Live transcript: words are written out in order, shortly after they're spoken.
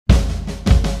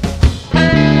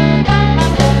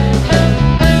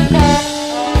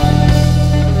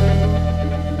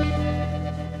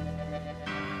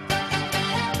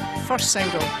first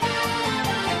single.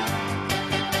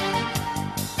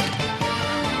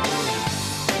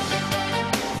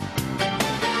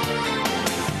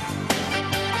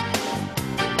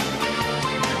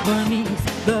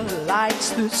 Beneath the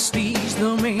lights, the stage,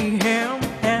 the mayhem,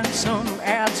 and some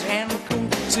ads and cool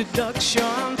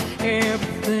seduction.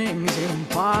 Everything's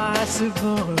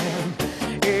impossible and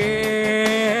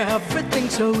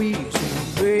everything's so easy.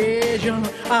 Vision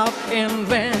of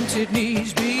invented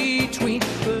knees between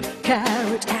the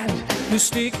carrot and the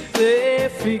stick. They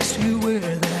fixed you with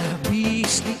their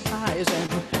beastly eyes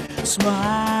and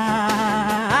smile.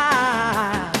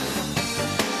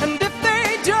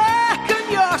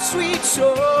 Sweet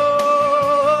soul,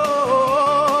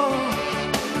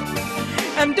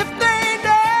 and if they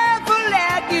never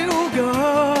let you go,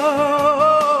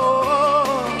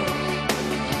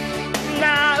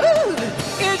 now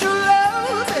is your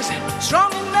love as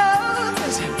strong enough,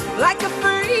 as like a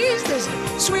freeze, as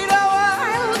sweet or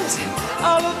wild as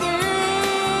all of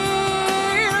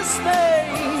these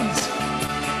things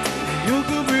you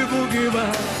could be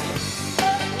forgiven.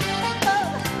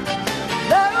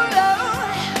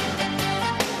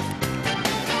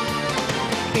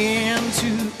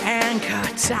 Into anchor,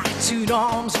 tattooed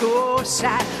arms go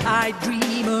sad-eyed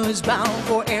dreamers bound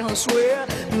for elsewhere.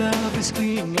 Love is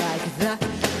clean like the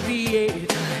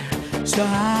theater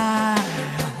style.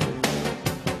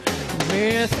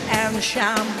 Myth and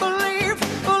sham, believe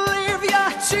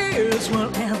your tears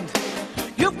will end.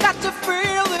 You've got to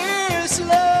feel this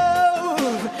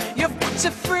love. You've got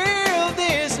to feel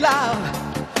this love.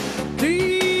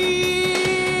 Please,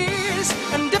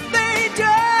 and if they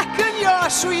darken your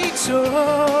sweet soul,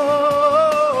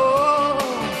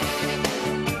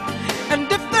 and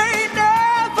if they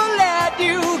never let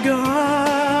you go,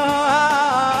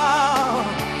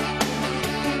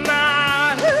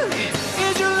 now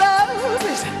is your love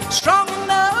is strong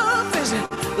enough? Is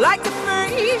it like a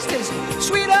freeze? Is it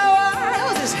sweet or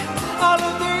wild? Is it all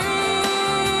of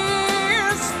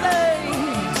these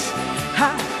things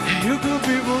you could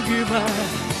be forgiven?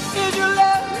 Is your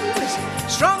love is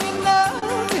strong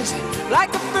enough? Is it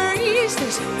like a freeze?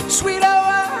 Is it sweet or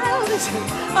wild? Is it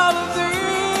all of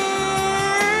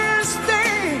these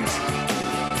things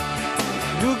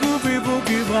you could be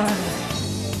forgiven?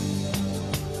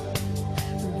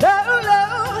 Lord,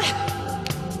 Lord,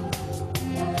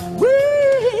 we,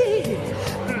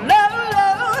 Lord,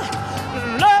 Lord,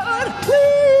 Lord, we.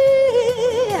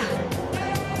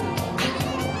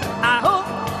 I hope,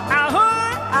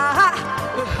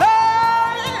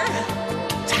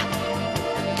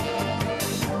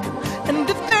 and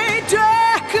if they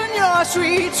darken your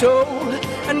sweet soul,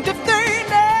 and if they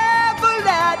never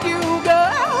let you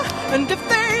go, and if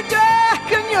they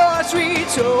darken your sweet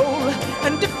soul,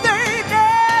 and if they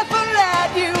never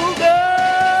let you go,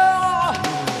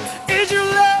 is your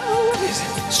love is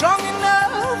strong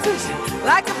enough? Is it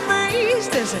like a breeze?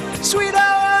 Is it sweet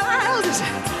or wild? Is it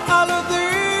all of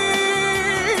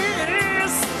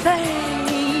these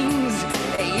things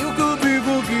you could be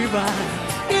forgiven?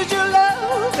 Is your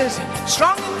love is it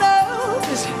strong enough?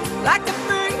 Is it like a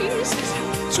breeze? Is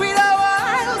it sweet or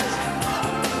wild?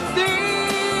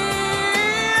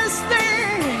 These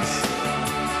things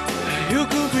you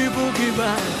could be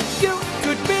forgiven. You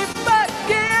could be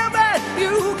forgiven.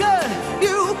 You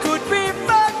could be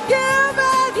forgiven.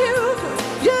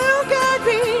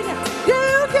 You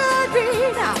could be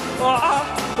now.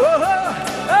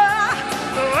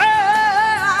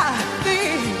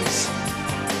 These,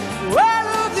 all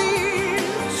of these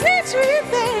sweet, sweet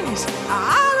things,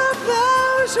 all of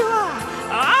those who are,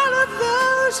 all of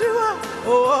those who are,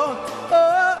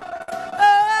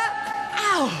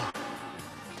 ow.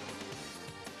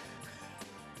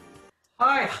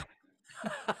 Hi.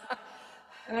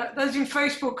 Those in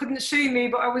Facebook couldn't see me,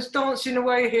 but I was dancing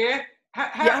away here.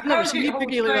 Yeah, I've never seen you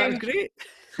boogie like that. Was great.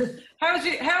 How's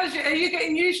it? Are you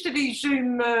getting used to these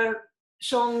Zoom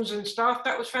songs and stuff?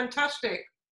 That was fantastic.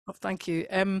 Oh, thank you.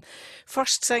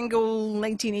 First single,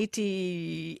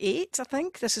 1988, I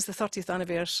think. This is the 30th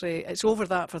anniversary. It's over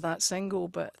that for that single,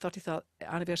 but 30th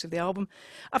anniversary of the album.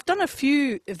 I've done a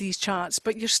few of these charts,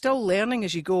 but you're still learning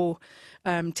as you go,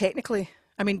 technically.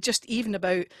 I mean, just even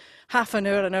about half an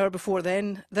hour before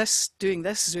then, doing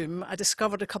this Zoom, I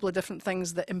discovered a couple of different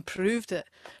things that improved it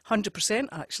 100%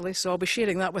 actually. So I'll be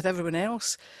sharing that with everyone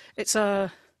else. It's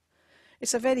a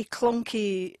very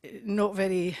clunky, not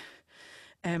very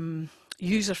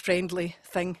user-friendly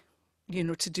thing, you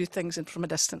know, to do things from a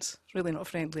distance. It's really not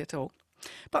friendly at all.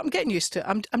 But I'm getting used to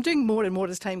it. I'm doing more and more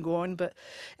as time goes on, but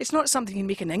it's not something you can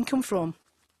make an income from.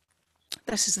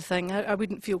 This is the thing. I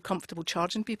wouldn't feel comfortable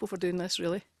charging people for doing this,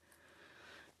 really.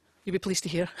 You'll be pleased to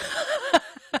hear.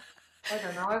 I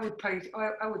don't know. I would pay.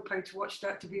 I would pay to watch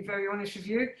that. To be very honest with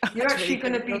you, you're That's actually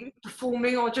very going kind to of be you.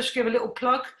 performing. I'll just give a little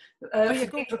plug There for you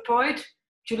go. Diva Pride,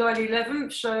 July the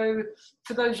 11th. So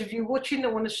for those of you watching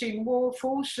that want to see more of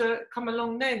Horse, come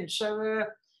along then. So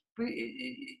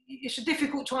it's a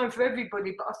difficult time for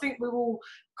everybody, but I think we're all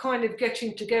kind of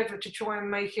getting together to try and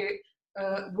make it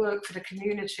work for the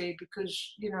community,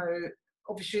 because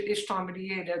obviously at this time of the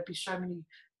year there'd be so many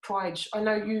prides. I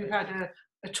know you had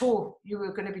a tour. You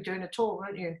were going to be doing a tour,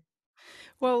 weren't you?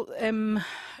 Well,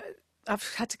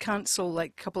 I've had to cancel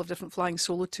like a couple of different flying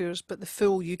solo tours, but the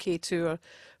full UK tour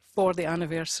for the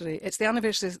anniversary. It's the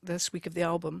anniversary this week of the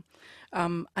album.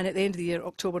 And at the end of the year,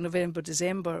 October, November,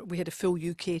 December, we had a full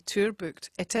UK tour booked.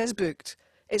 It is booked.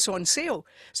 It's on sale.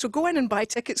 So go in and buy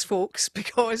tickets, folks,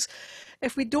 because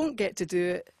if we don't get to do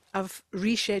it, I've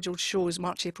rescheduled shows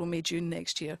March, April, May, June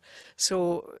next year.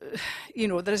 So,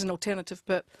 there is an alternative.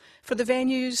 But for the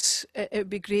venues, it would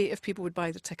be great if people would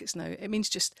buy their tickets now. It means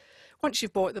just once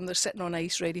you've bought them, they're sitting on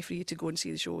ice ready for you to go and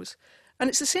see the shows. And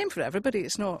it's the same for everybody.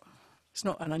 It's not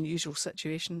an unusual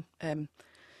situation.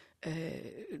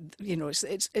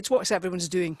 It's what everyone's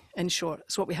doing, in short.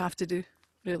 It's what we have to do,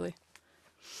 really.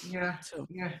 Yeah, So.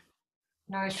 yeah.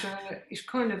 No, it's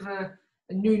kind of a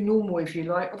new normal, if you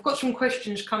like. I've got some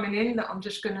questions coming in that I'm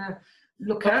just going to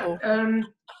look at.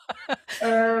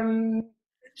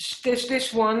 There's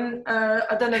this one.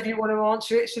 I don't know if you want to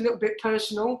answer it. It's a little bit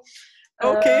personal.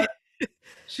 Okay.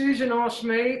 Susan asked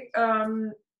me,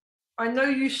 I know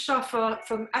you suffer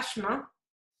from asthma,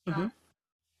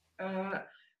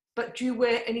 but do you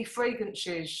wear any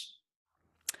fragrances?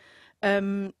 I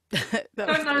don't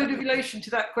know the relation to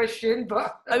that question,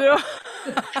 but I know.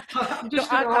 I'm just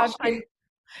going to ask you.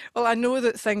 Well, I know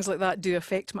that things like that do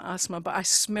affect my asthma, but I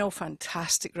smell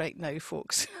fantastic right now,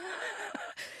 folks.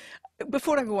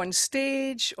 Before I go on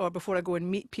stage or before I go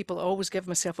and meet people, I always give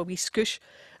myself a wee scoosh.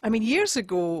 I mean, years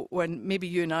ago, when maybe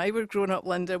you and I were growing up,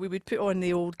 Linda, we would put on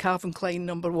the old Calvin Klein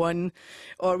 #1,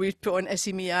 or we'd put on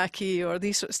Issey Miyake, or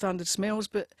these sort of standard smells.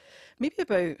 But maybe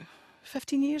about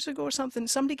 15 years ago or something,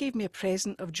 somebody gave me a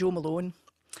present of Joe Malone,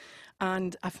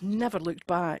 and I've never looked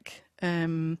back.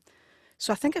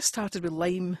 So I think I started with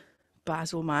lime,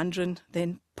 basil, mandarin,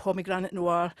 then pomegranate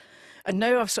noir. And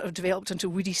now I've sort of developed into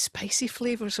woody, spicy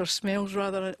flavours, or smells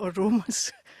rather, or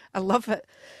aromas. I love it.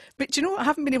 But do you know what? I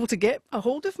haven't been able to get a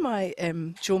hold of my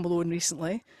Joe Malone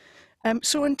recently.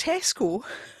 So in Tesco,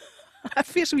 a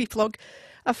fierce wee plug,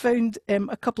 I found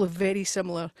a couple of very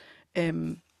similar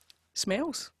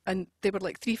smells. And they were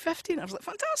like $3.50. And I was like,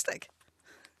 fantastic.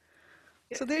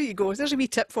 Yeah. So there you go. There's a wee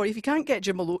tip for you. If you can't get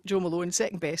Joe Malone,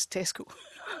 second best, Tesco.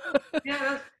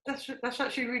 Yeah, that's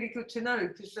actually really good to know,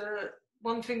 because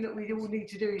one thing that we all need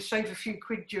to do is save a few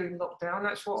quid during lockdown.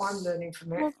 That's what I'm learning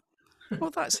from it.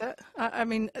 Well, that's it. I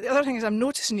mean, the other thing is I'm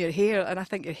noticing your hair, and I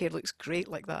think your hair looks great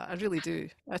like that. I really do.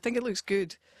 I think it looks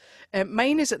good.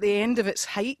 Mine is at the end of its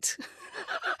height,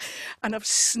 and I've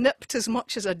snipped as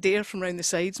much as I dare from around the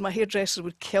sides. My hairdresser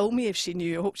would kill me if she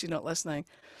knew. I hope she's not listening.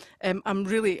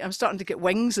 I'm starting to get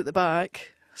wings at the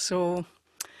back. So,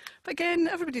 but again,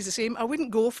 everybody's the same. I wouldn't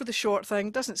go for the short thing.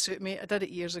 It doesn't suit me. I did it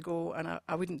years ago, and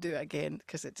I wouldn't do it again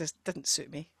because it just didn't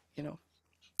suit me,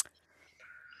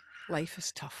 Life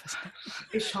is tough, isn't it?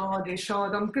 It's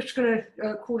hard. I'm just going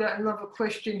to call out another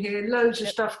question here. Loads of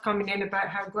stuff coming in about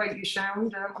how great you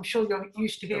sound. I'm sure you're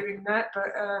used to hearing that,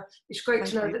 but it's great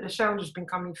to know that the sound has been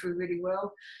coming through really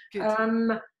well.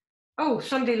 Good.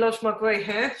 Somebody loves my grey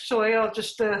hair. Sorry, I'll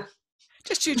just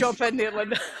you jump in there,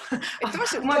 Linda. It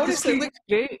does. Honestly, it looks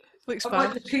great. It looks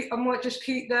fab. I might just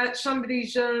keep that.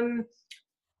 Somebody's let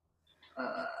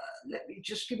me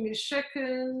just give me a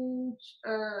second.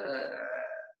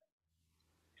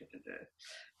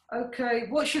 Okay,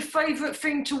 what's your favourite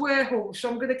thing to wear, Horse?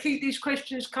 I'm going to keep these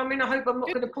questions coming. I hope I'm not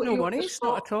going to put you on the spot.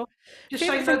 Not at all. Just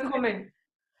say no comment.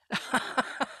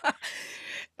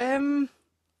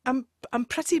 I'm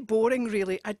pretty boring,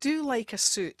 really. I do like a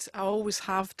suit. I always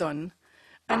have done.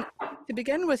 And to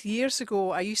begin with, years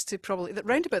ago, I used to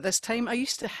round about this time, I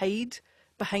used to hide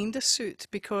behind a suit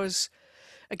because,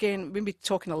 again, maybe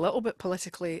talking a little bit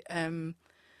politically,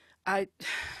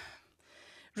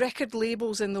 record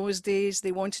labels in those days,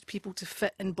 they wanted people to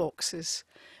fit in boxes.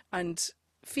 And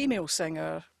female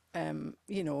singer,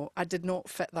 I did not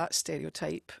fit that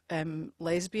stereotype.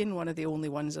 Lesbian, one of the only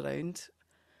ones around.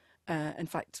 In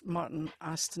fact, Martin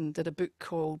Aston did a book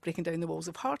called Breaking Down the Walls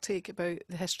of Heartache about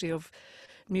the history of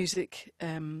music,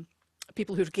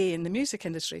 people who are gay in the music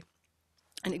industry.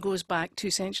 And it goes back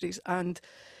 2 centuries. And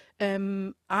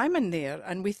I'm in there,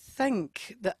 and we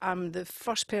think that I'm the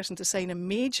first person to sign a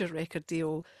major record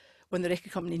deal when the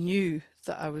record company knew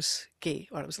that I was gay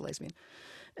or I was a lesbian.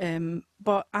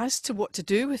 But as to what to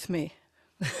do with me,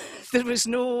 there was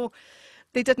no,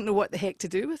 they didn't know what the heck to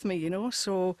do with me, you know.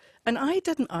 So, and I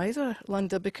didn't either,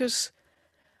 Linda, because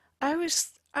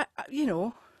you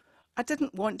know, I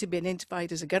didn't want to be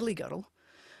identified as a girly girl.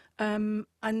 And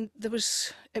it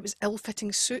was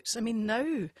ill-fitting suits. I mean,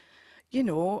 now, you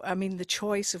know, I mean, the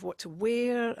choice of what to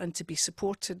wear and to be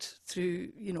supported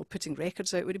through, you know, putting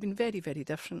records out would have been very, very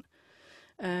different.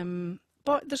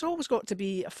 But there's always got to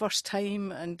be a first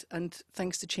time and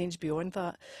things to change beyond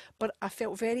that. But I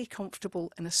felt very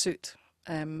comfortable in a suit.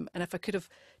 And if I could have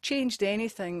changed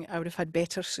anything, I would have had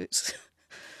better suits,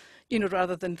 you know,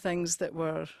 rather than things that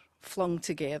were flung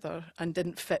together and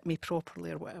didn't fit me properly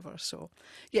or whatever. So,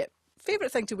 yeah,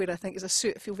 favourite thing to wear, I think, is a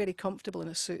suit. I feel very comfortable in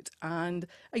a suit. And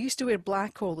I used to wear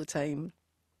black all the time,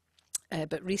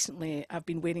 but recently I've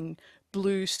been wearing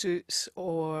blue suits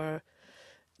or,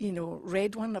 you know,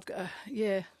 red one. I've got a,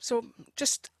 yeah. So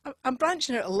just, I'm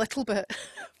branching out a little bit,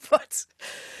 but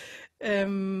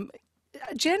um,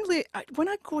 generally, when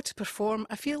I go to perform,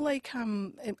 I feel like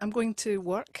I'm going to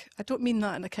work. I don't mean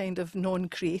that in a kind of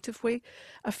non-creative way.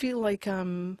 I feel like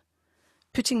I'm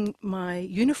putting my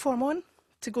uniform on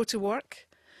to go to work,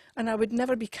 and I would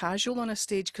never be casual on a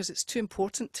stage because it's too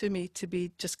important to me to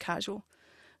be just casual.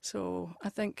 So I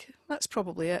think that's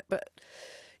probably it. But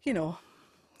you know,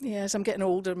 yeah, as I'm getting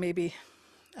older, maybe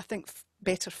I think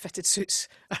better fitted suits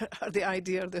are the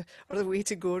idea or the way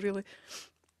to go, really.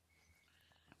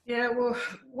 Yeah, well,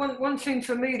 one thing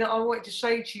for me that I wanted to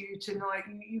say to you tonight,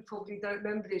 you probably don't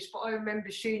remember this, but I remember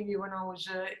seeing you when I was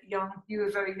young. You were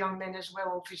very young then as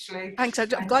well, obviously. Thanks.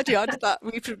 I'm glad you added that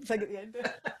wee thing at the end.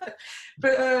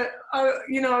 But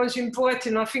I was in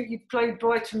Brighton. I think you played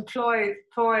Brighton Pride,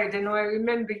 and I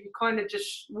remember you kind of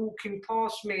just walking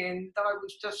past me, and I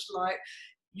was just like,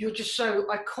 "You're just so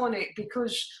iconic."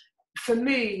 Because for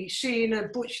me, seeing a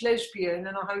butch lesbian,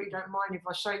 and I hope you don't mind if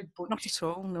I say Not butch, at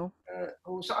all, no.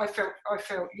 also I felt,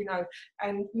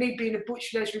 and me being a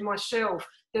butch lesbian myself,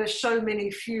 there's so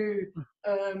many few,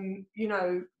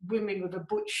 women with a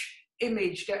butch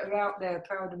image that are out there,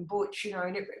 proud and butch,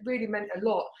 and it really meant a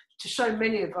lot to so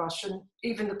many of us. And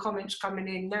even the comments coming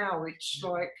in now, it's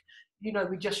like,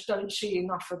 we just don't see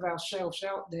enough of ourselves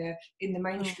out there in the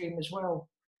No. mainstream as well.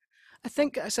 I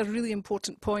think that's a really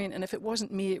important point, and if it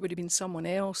wasn't me, it would have been someone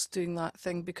else doing that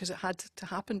thing because it had to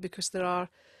happen because there are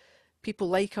people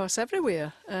like us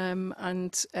everywhere.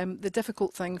 And the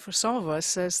difficult thing for some of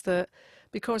us is that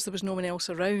because there was no one else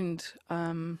around,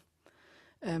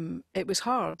 it was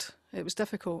hard. It was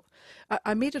difficult.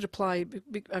 I made a reply.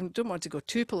 I don't want to go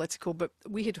too political, but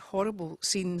we had horrible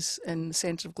scenes in the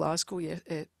centre of Glasgow. Yeah,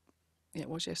 it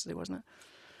was yesterday, wasn't it?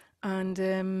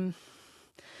 And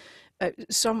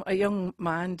a young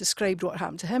man described what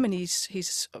happened to him, and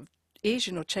he's of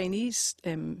Asian or Chinese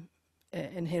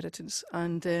inheritance,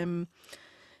 and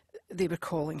they were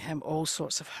calling him all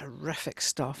sorts of horrific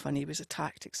stuff, and he was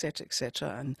attacked, etc.,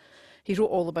 etc. And he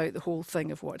wrote all about the whole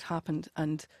thing of what had happened.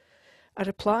 And I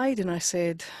replied and I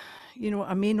said,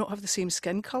 I may not have the same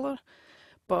skin colour,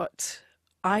 but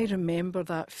I remember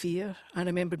that fear. I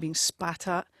remember being spat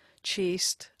at,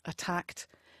 chased, attacked,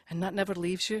 and that never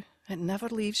leaves you. It never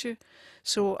leaves you.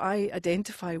 So I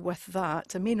identify with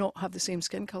that. I may not have the same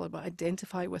skin colour, but I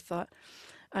identify with that.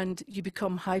 And you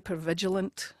become hyper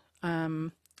vigilant,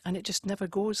 and it just never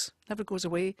goes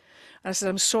away. And I said,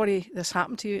 I'm sorry this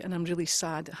happened to you, and I'm really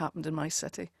sad it happened in my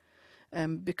city.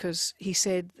 Because he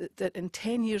said that in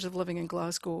 10 years of living in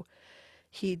Glasgow,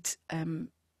 he'd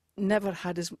never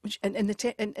had as much,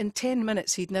 in 10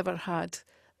 minutes, he'd never had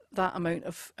that amount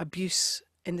of abuse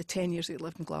in the 10 years he'd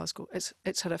lived in Glasgow.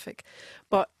 It's horrific.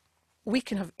 But we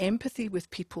can have empathy with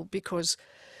people because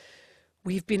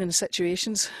we've been in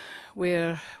situations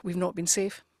where we've not been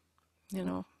safe,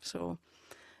 So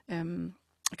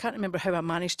I can't remember how I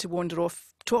managed to wander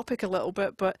off topic a little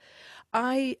bit, but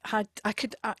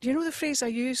the phrase I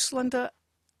use, Linda,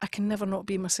 I can never not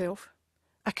be myself.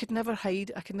 I could never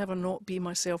hide. I could never not be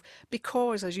myself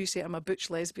because, as you say, I'm a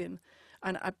butch lesbian,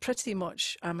 and I pretty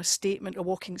much am a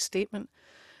walking statement.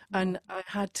 And I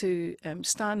had to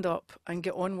stand up and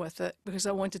get on with it because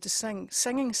I wanted to sing.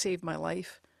 Singing saved my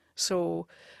life. So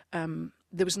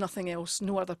there was nothing else,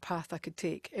 no other path I could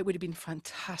take. It would have been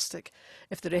fantastic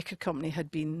if the record company had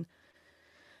been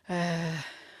a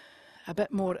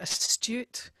bit more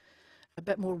astute, a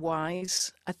bit more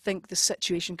wise. I think the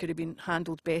situation could have been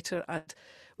handled better, and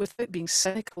without being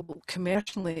cynical,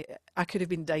 commercially, I could have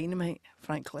been dynamite,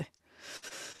 frankly.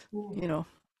 Mm. You know,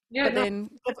 Yeah, but no, then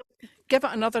give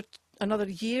it another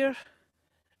year,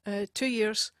 2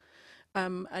 years,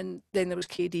 and then there was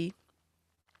KD,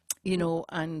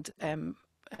 and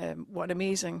what an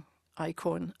amazing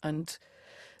icon, and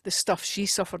the stuff she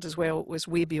suffered as well was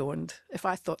way beyond. If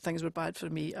I thought things were bad for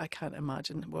me, I can't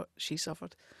imagine what she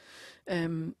suffered.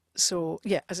 So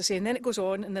yeah, as I say, and then it goes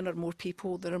on, and then there are more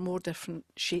people. There are more different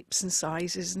shapes and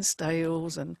sizes and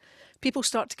styles, and people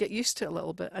start to get used to it a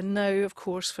little bit. And now, of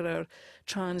course, for our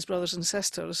trans brothers and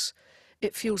sisters,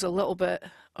 it feels a little bit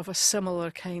of a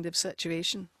similar kind of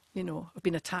situation. You know, of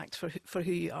being attacked for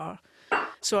who you are.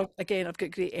 So again, I've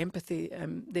got great empathy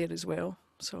there as well.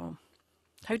 So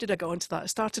how did I get onto that? I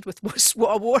started with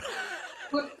what I wore.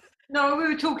 Well, no, we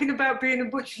were talking about being a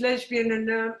butch lesbian,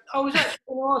 and I was actually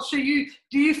going to ask. So,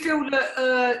 do you feel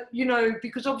that you know,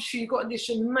 because obviously you've got this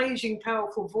amazing,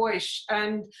 powerful voice,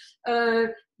 and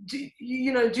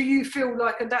you know, do you feel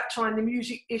like at that time the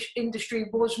music industry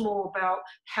was more about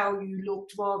how you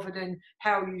looked rather than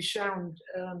how you sound?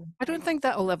 I don't think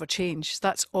that'll ever change.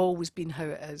 That's always been how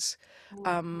it is.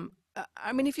 I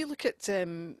mean, if you look at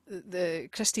the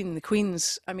Christine and the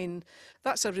Queens, I mean,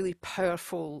 that's a really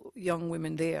powerful young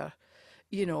woman there,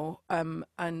 you know,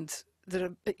 and there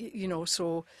are, you know,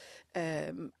 so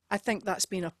I think that's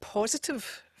been a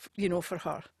positive, you know, for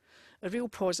her, a real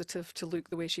positive to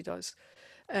look the way she does.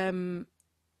 I'm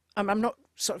not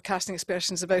sort of casting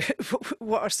aspersions about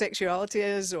what her sexuality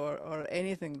is or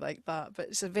anything like that, but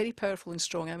it's a very powerful and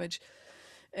strong image.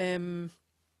 I'm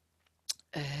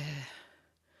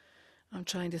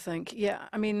trying to think. Yeah,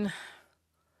 I mean,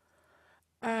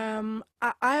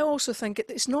 I also think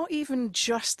it's not even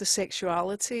just the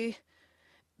sexuality.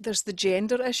 There's the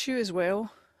gender issue as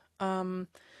well.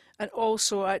 And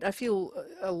also, I feel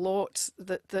a lot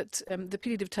that the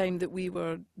period of time that we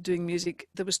were doing music,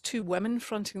 there was two women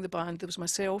fronting the band. There was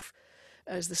myself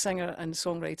as the singer and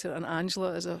songwriter, and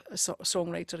Angela as a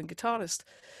songwriter and guitarist.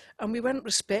 And we weren't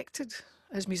respected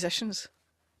as musicians.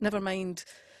 Never mind,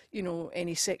 you know,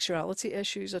 any sexuality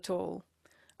issues at all.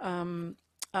 And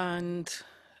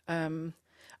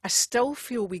I still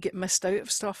feel we get missed out of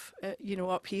stuff, you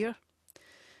know, up here.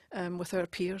 With our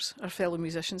peers, our fellow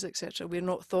musicians, etc. We're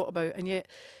not thought about. And yet,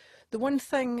 the one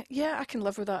thing, yeah, I can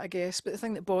live with that, I guess, but the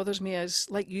thing that bothers me is,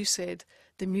 like you said,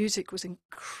 the music was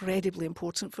incredibly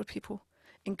important for people.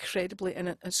 Incredibly.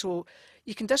 And so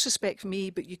you can disrespect me,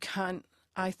 but you can't,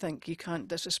 I think, you can't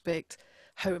disrespect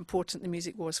how important the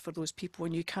music was for those people.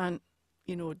 And you can't,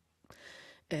 you know,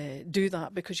 do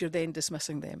that because you're then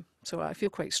dismissing them. So I feel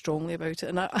quite strongly about it.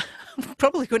 And I'm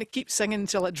probably going to keep singing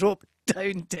until I drop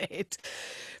down dead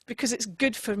because it's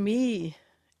good for me.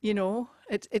 You know,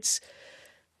 it's,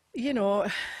 you know,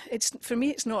 it's, for me,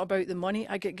 it's not about the money.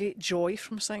 I get great joy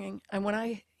from singing. And when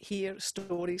I hear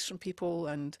stories from people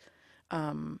and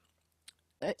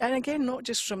again, not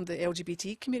just from the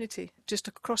LGBT community, just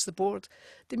across the board,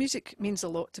 the music means a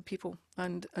lot to people,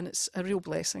 and it's a real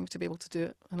blessing to be able to do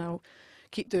it. And I'll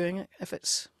keep doing it if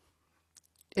it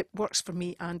works for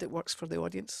me and it works for the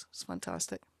audience. It's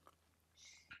fantastic.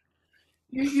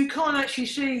 You can't actually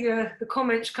see the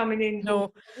comments coming in.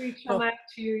 No, We come out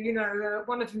to you. You know,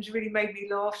 one of them's really made me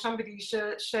laugh. Somebody's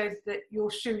said that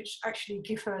your suits actually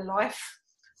give her life.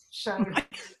 So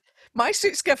my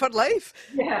suits give her life.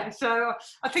 yeah. So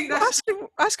I think that's.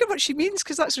 Ask her what she means,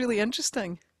 because that's really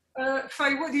interesting.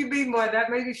 Faye, what do you mean by that?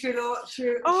 Maybe she'll.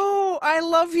 Oh, I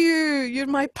love you. You're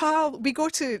my pal. We go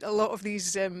to a lot of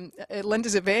these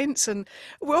Linda's events, and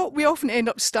we often end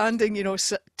up standing, you know,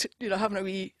 having a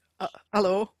wee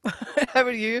hello, how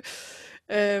are you?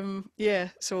 Yeah.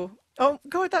 So, oh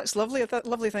God, that's lovely. That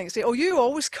lovely thing to say. Oh, you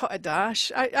always cut a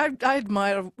dash. I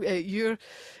admire your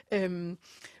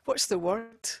what's the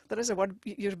word? There is a word.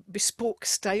 Your bespoke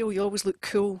style. You always look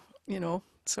cool. You know.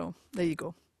 So there you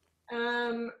go.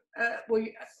 Well,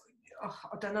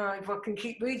 I don't know if I can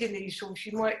keep reading these songs.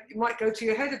 You might go to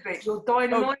your head a bit. You're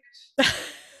dynamite. Oh.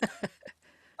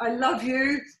 I love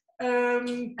you.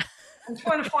 I'm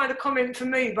trying to find a comment for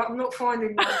me, but I'm not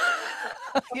finding one.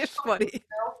 You're funny.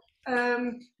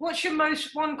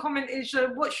 One comment is,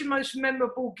 what's your most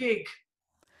memorable gig?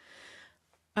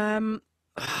 Oh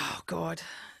God,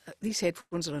 these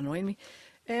headphones are annoying me.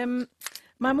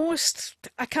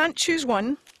 I can't choose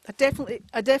one. I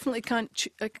definitely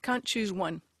can't choose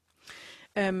one.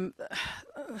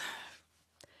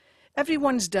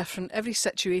 Everyone's different. Every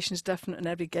situation's different, and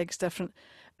every gig's different.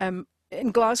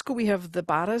 In Glasgow, we have the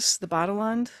Barras, the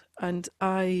Barrowland, and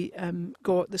I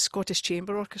got the Scottish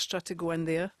Chamber Orchestra to go in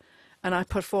there, and I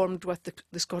performed with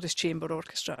the Scottish Chamber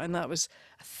Orchestra, and that was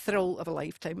a thrill of a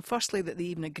lifetime. Firstly, that they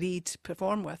even agreed to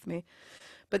perform with me,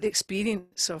 but the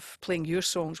experience of playing your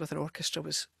songs with an orchestra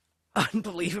was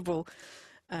unbelievable.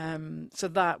 So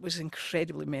that was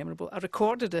incredibly memorable. I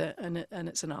recorded it, and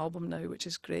it's an album now, which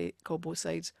is great, called Both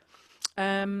Sides.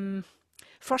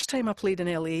 First time I played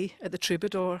in LA at the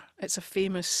Troubadour. It's a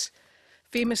famous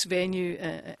venue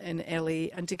in LA,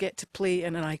 and to get to play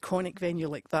in an iconic venue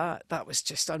like that, that was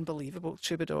just unbelievable.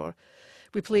 Troubadour.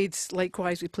 We played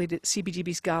likewise. We played at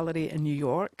CBGB's Gallery in New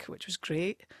York, which was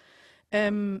great.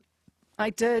 I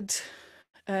did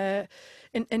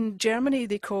in Germany.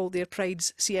 They call their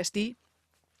prides CSD,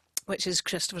 which is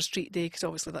Christopher Street Day, because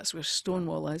obviously that's where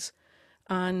Stonewall is.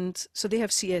 And so they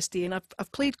have CSD, and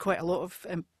I've played quite a lot of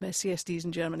CSDs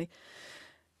in Germany.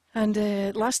 And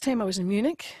last time I was in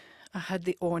Munich, I had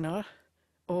the honour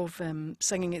of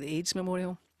singing at the AIDS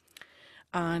Memorial.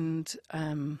 And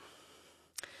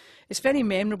it's very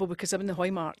memorable because I'm in the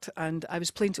Heumarkt and I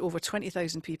was playing to over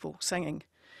 20,000 people singing,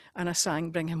 and I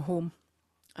sang Bring Him Home.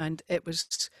 And there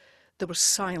was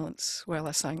silence while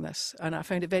I sang this, and I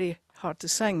found it very hard to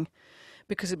sing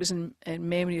because it was in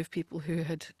memory of people who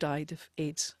had died of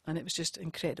AIDS, and it was just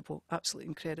incredible, absolutely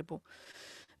incredible.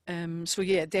 So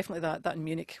yeah, definitely that in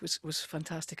Munich was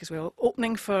fantastic as well.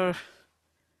 Opening for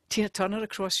Tina Turner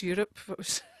across Europe, it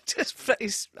was just pretty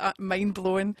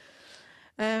mind-blowing.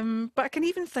 But I can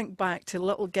even think back to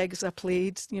little gigs I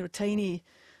played, tiny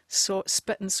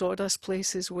spit and sawdust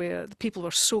places where the people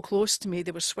were so close to me,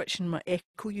 they were switching my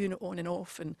echo unit on and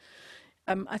off. And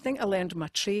I think I learned my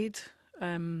trade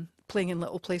playing in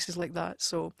little places like that.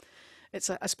 So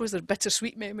I suppose they're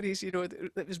bittersweet memories, it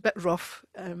was a bit rough.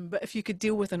 But if you could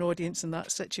deal with an audience in that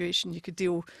situation, you could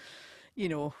deal,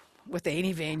 with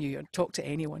any venue and talk to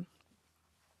anyone.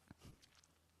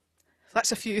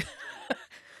 That's a few.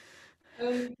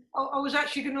 I was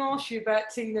actually going to ask you about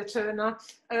Tina Turner.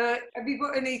 Have you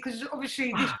got any? Because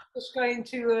obviously this is going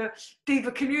to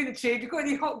Diva community. Have you got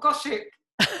any hot gossip?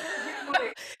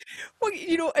 Well,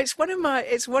 it's one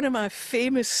of my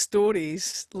famous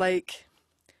stories. Like,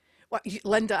 well,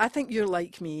 Linda, I think you're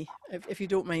like me. If you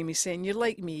don't mind me saying, you're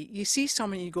like me. You see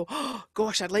someone, and you go, "Oh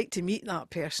gosh, I'd like to meet that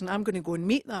person. I'm going to go and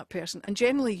meet that person." And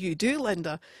generally, you do,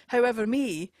 Linda. However,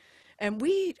 me. And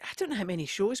I don't know how many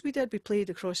shows we did. We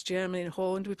played across Germany and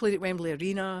Holland. We played at Wembley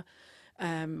Arena,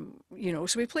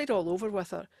 so we played all over with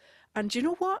her. And do you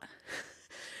know what?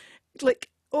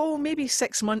 Maybe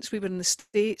 6 months we were in the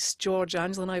States. George,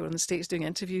 Angela and I were in the States doing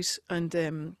interviews. And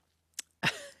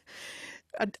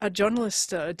a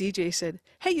journalist, a DJ said,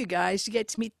 "Hey, you guys, you get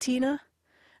to meet Tina?"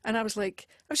 And I was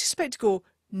just about to go,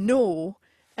 "No."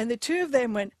 And the two of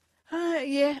them went,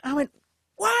 "Yeah." I went,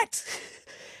 "What?"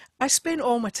 I spent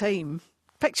all my time,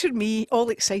 picture me all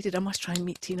excited, I must try and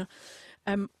meet Tina.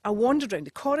 I wandered around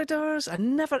the corridors. I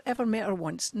never ever met her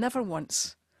once, never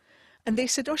once. And they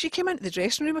said, "Oh, she came into the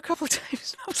dressing room a couple of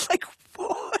times." I was like,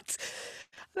 "What?"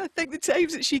 And I think the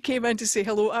times that she came in to say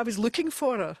hello, I was looking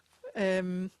for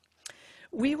her.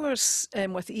 We were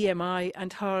with EMI,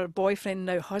 and her boyfriend,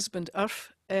 now husband, Irf,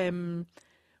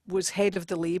 was head of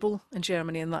the label in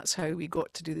Germany, and that's how we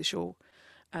got to do the show.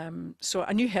 So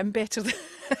I knew him better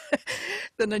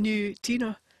than I knew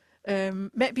Tina.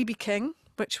 Met BB King,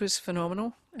 which was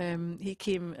phenomenal. He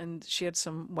came and shared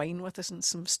some wine with us and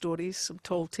some stories, some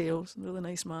tall tales. Really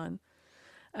nice man.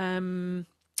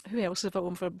 Who else have I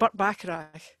known for? Burt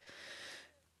Bacharach.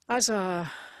 As a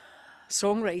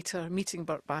songwriter, meeting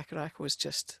Burt Bacharach was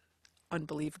just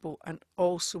unbelievable, and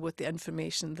also with the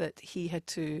information that he had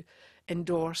to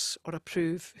endorse or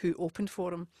approve who opened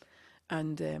for him.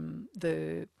 And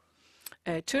the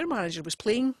tour manager was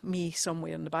playing me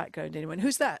somewhere in the background, and he went,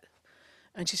 "Who's that?"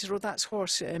 And she said, "Oh, that's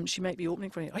Horse. She might be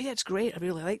opening for you." "Oh yeah, it's great. I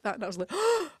really like that." And I was like,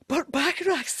 "Oh, Burt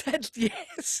Bacharach said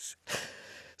yes."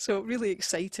 So really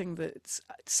exciting that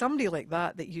somebody like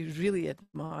that you really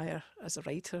admire as a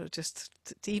writer, just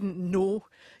to even know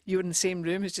you're in the same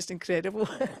room is just incredible.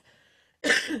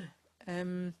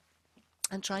 I'm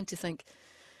trying to think.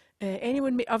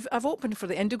 Anyone? I've opened for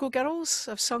the Indigo Girls.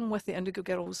 I've sung with the Indigo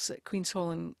Girls at Queen's Hall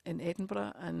in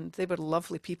Edinburgh, and they were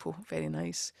lovely people, very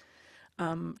nice.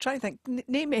 Trying to think.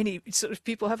 Name any sort of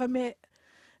people have I met?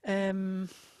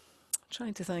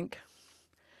 Trying to think.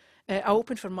 I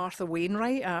opened for Martha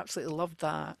Wainwright. I absolutely loved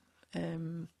that.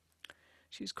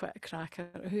 She was quite a cracker.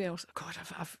 Who else? God,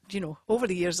 I've over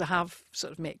the years I have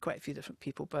sort of met quite a few different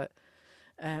people, but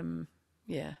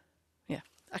yeah.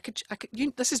 I could.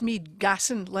 This is me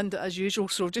gassing, Linda, as usual.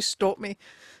 So just stop me,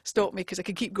 because I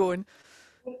could keep going.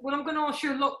 Well, I'm going to ask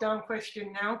you a lockdown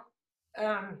question now.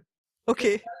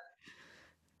 Okay.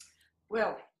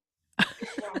 Well,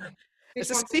 It's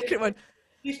a secret one.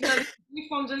 This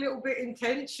one's a little bit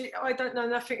intense. I don't know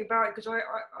nothing about it because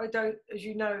I don't, as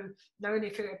you know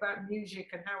anything about music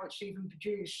and how it's even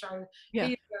produced. So yeah.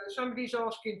 Here you go. Somebody's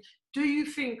asking, do you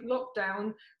think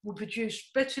lockdown will produce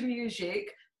better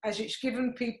music as it's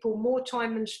given people more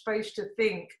time and space to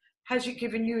think? Has it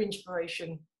given you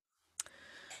inspiration?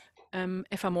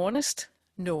 If I'm honest,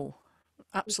 no,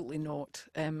 absolutely not.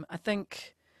 I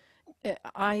think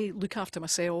I look after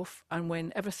myself, and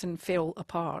when everything fell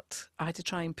apart, I had to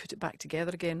try and put it back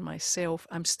together again myself.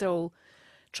 I'm still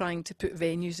trying to put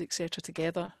venues, etc.,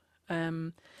 together.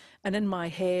 And in my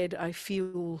head, I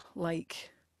feel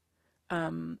like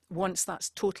once that's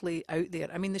totally out there,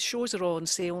 I mean, the shows are all on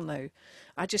sale now.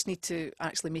 I just need to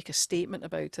actually make a statement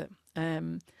about it.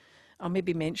 I'll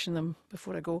maybe mention them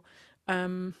before I go.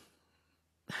 Um,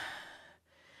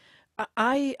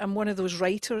 I am one of those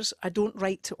writers. I don't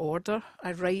write to order.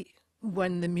 I write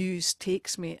when the muse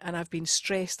takes me, and I've been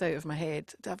stressed out of my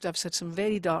head. I've had some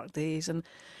very dark days, and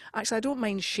actually, I don't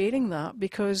mind sharing that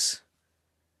because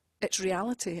it's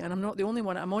reality, and I'm not the only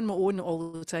one. I'm on my own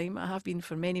all the time. I have been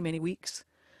for many, many weeks.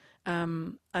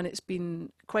 And it's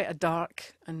been quite a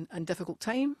dark and difficult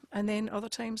time. And then other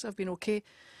times I've been okay.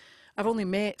 I've only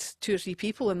met 2 or 3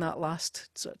 people in that last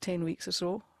sort of 10 weeks or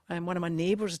so. And one of my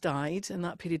neighbours died in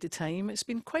that period of time. It's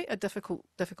been quite a difficult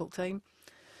time.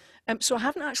 So I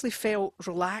haven't actually felt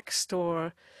relaxed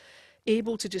or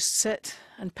able to just sit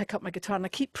and pick up my guitar. And I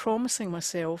keep promising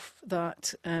myself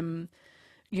that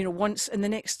once in the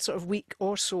next sort of week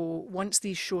or so, once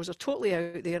these shows are totally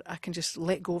out there, I can just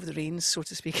let go of the reins, so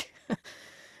to speak,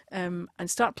 and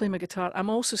start playing my guitar. I'm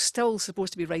also still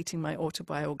supposed to be writing my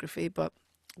autobiography, but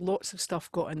lots of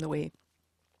stuff got in the way.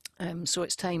 So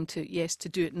it's time to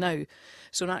do it now.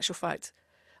 So in actual fact,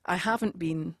 I haven't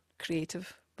been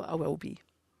creative, but I will be,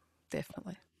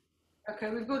 definitely. Okay,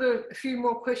 we've got a few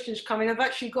more questions coming. I've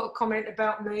actually got a comment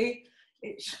about me.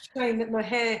 It's saying that my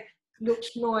hair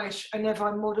looks nice and have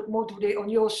I modelled it on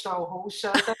your style, Horse.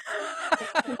 So I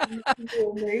don't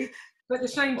know me. But the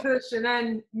same person,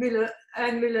 Anne Miller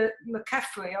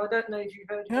McCaffrey, I don't know if you've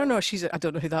heard of her. No, I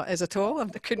don't know who that is at all. I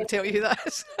couldn't tell you who that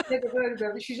is. Never heard of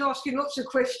her, but she's asking lots of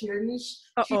questions.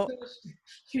 Uh-oh.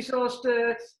 She's asked.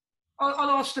 I'll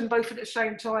ask them both at the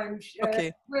same time.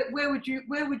 Okay. Where would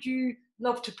you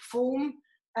love to perform?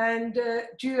 And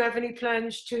do you have any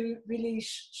plans to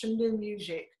release some new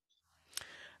music?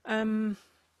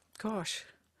 Gosh,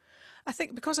 I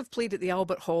think because I've played at the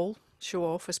Albert Hall show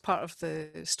off as part of the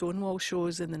Stonewall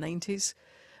shows in the 90s,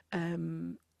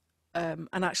 and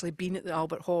actually been at the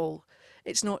Albert Hall,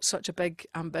 it's not such a big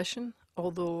ambition,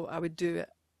 although I would do it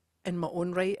in my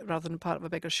own right rather than part of a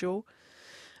bigger show.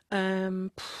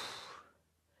 Do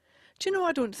you know,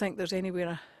 I don't think there's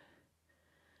anywhere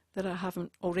that I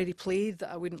haven't already played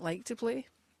that I wouldn't like to play,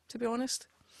 to be honest.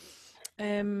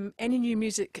 Any new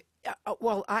music?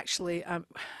 Well, actually,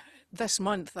 this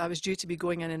month I was due to be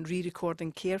going in and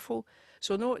re-recording Careful.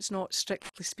 So no, it's not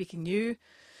strictly speaking new,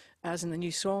 as in the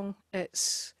new song.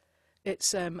 It's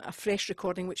a fresh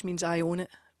recording, which means I own it,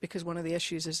 because one of the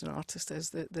issues as an artist is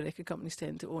that the record companies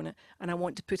tend to own it, and I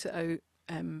want to put it out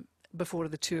before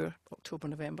the tour, October,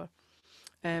 November.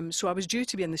 So I was due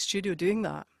to be in the studio doing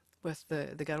that with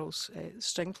the girls,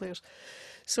 string players.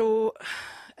 So,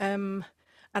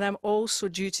 and I'm also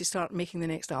due to start making the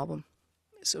next album.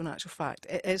 So in actual fact,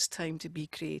 it is time to be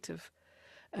creative.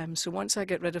 So once I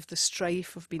get rid of the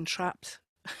strife of being trapped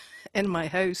in my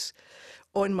house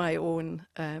on my own,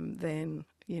 then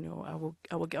I will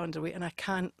get underway. And I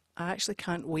actually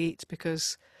can't wait,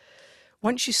 because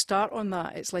once you start on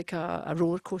that, it's like a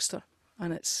roller coaster,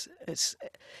 and it's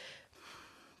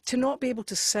to not be able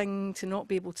to sing, to not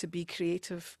be able to be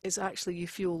creative, is actually, you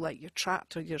feel like you're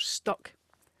trapped or you're stuck.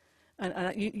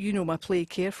 And you know my play,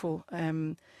 Careful.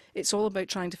 It's all about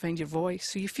trying to find your voice.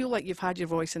 So you feel like you've had your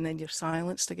voice and then you're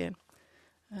silenced again.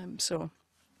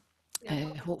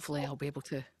 Hopefully I'll be able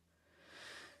to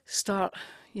start,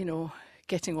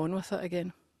 getting on with it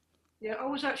again. Yeah, I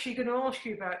was actually going to ask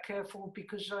you about Careful,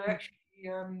 because I actually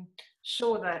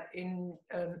saw that in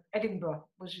Edinburgh.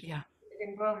 Was it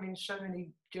Edinburgh? I mean, so many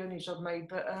journeys I've made,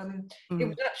 but it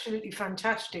was absolutely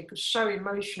fantastic. It was so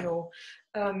emotional.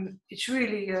 It's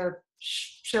really a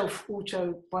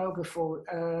self-autobiographical,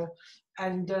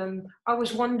 and I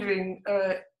was wondering,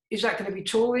 is that going to be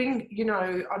touring?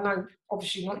 I know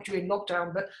obviously not during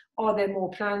lockdown, but are there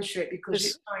more plans for it? Because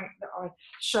it's something that I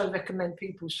so recommend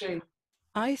people see.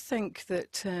 I think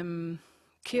that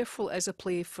Careful is a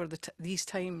play for these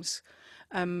times,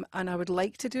 and I would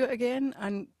like to do it again.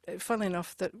 And funnily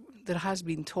enough, that there has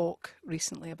been talk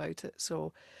recently about it.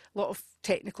 So a lot of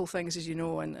technical things, as you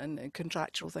know, and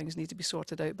contractual things need to be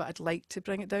sorted out. But I'd like to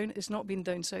bring it down. It's not been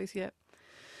down south yet.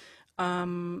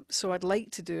 So I'd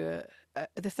like to do it.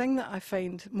 The thing that I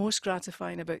find most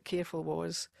gratifying about Careful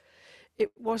was it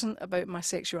wasn't about my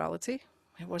sexuality.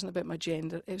 It wasn't about my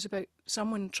gender. It was about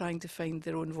someone trying to find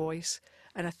their own voice.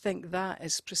 And I think that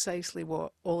is precisely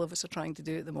what all of us are trying to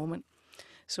do at the moment.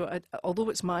 So although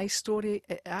it's my story,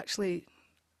 it actually,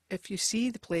 if you see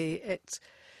the play,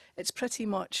 it's pretty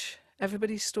much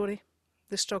everybody's story,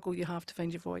 the struggle you have to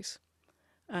find your voice.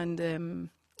 And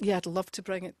yeah, I'd love to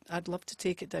bring it. I'd love to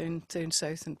take it down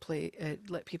south and play,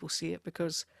 let people see it,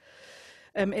 because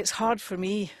it's hard for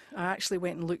me. I actually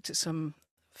went and looked at some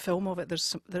film of it.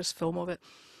 There's film of it,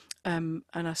 and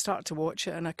I started to watch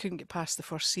it, and I couldn't get past the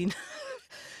first scene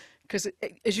because,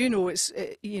 as you know, it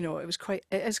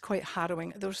is quite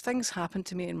harrowing. There was things happened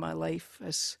to me in my life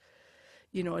as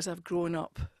as I've grown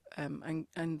up,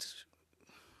 and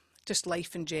just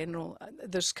life in general.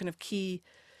 There's kind of key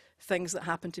things that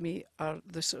happen to me are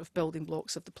the sort of building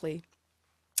blocks of the play,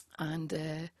 and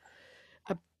a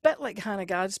bit like Hannah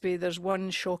Gadsby, there's one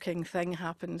shocking thing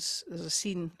happens. There's a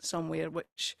scene somewhere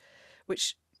which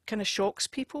kind of shocks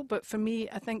people, but for me,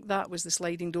 I think that was the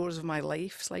sliding doors of my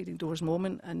life, sliding doors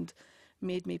moment, and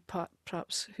made me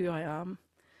perhaps who I am.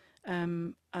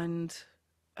 And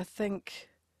I think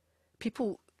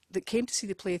people that came to see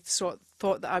the play thought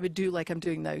that I would do like I'm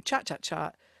doing now, chat, chat,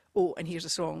 chat. Oh, and here's a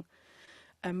song.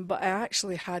 But I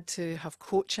actually had to have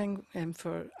coaching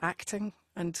for acting.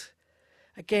 And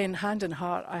again, hand in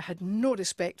heart, I had no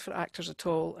respect for actors at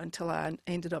all until I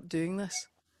ended up doing this.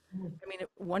 I mean, at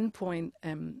one point,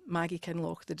 Maggie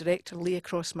Kinloch, the director, lay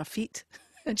across my feet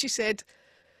and she said,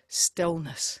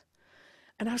 "Stillness."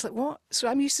 And I was like, what? So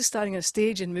I'm used to standing on a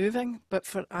stage and moving, but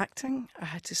for acting, I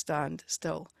had to stand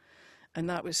still. And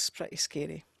that was pretty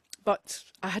scary. But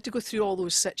I had to go through all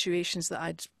those situations that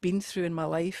I'd been through in my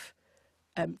life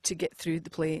to get through the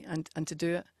play and to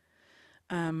do it.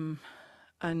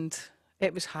 And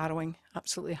it was harrowing,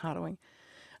 absolutely harrowing.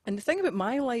 And the thing about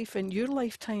my life and your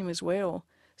lifetime as well,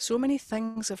 so many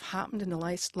things have happened in the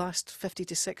last 50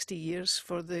 to 60 years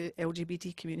for the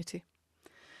LGBT community.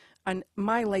 And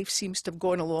my life seems to have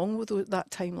gone along with that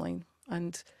timeline.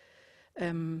 And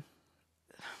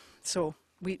so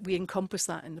we encompass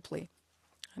that in the play.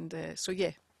 And so,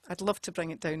 yeah, I'd love to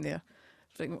bring it down there,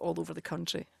 bring it all over the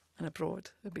country and abroad.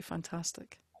 It'd be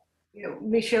fantastic. Yeah,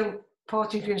 Michelle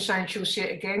Partington saying she'll see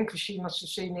it again because she must have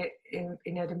seen it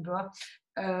in Edinburgh.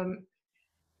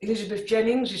 Elizabeth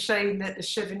Jennings is saying that the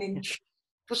 7-inch,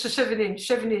 what's the 7-inch?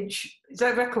 7-inch, is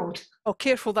that a record? Oh,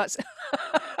 careful, that's...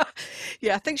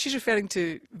 Yeah, I think she's referring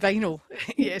to vinyl.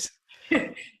 Yes.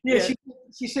 Yeah.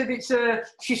 She said it's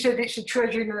a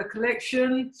treasure in her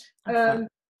collection. I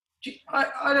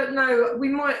don't know.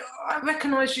 I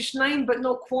recognise this name, but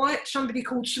not quite. Somebody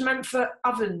called Samantha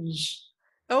Ovens.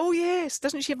 Oh yes,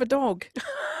 doesn't she have a dog?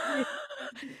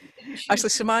 Actually,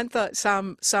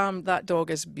 Sam, that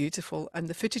dog is beautiful, and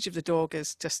the footage of the dog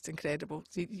is just incredible.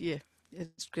 Yeah,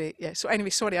 it's great. Yeah. So anyway,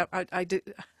 sorry, I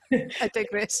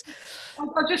digress.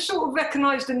 I just sort of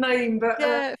recognise the name, but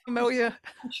yeah, familiar.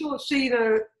 I'm sure I've seen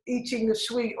her eating a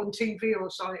sweet on TV or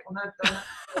something.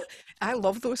 I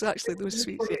love those actually, those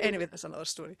sweets. Yeah, anyway, that's another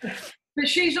story. But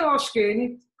she's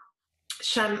asking,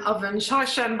 Sam Ovens. Hi,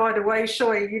 Sam, by the way.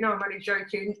 Sorry, I'm only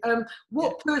joking.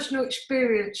 What personal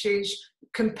experiences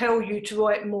compel you to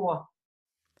write more?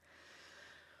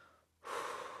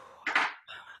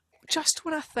 Just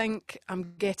when I think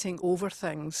I'm getting over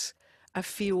things, I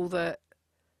feel that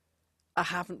I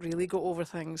haven't really got over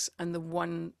things. And the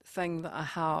one thing that I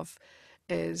have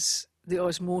is the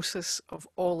osmosis of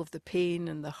all of the pain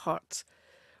and the hurt,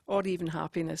 or even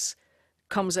happiness,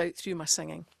 comes out through my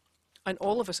singing. And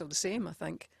all of us are the same, I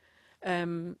think.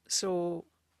 So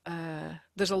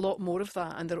there's a lot more of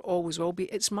that, and there always will be.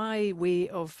 It's my way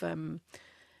of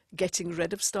getting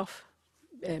rid of stuff,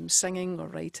 singing or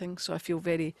writing. So I feel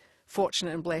very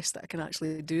fortunate and blessed that I can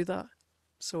actually do that.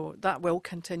 So that will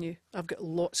continue. I've got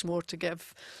lots more to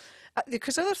give.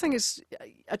 Because the other thing is,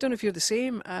 I don't know if you're the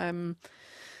same.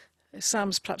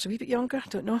 Sam's perhaps a wee bit younger. I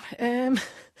don't know.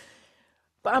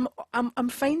 But I'm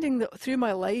finding that through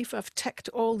my life, I've ticked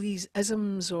all these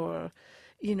isms or,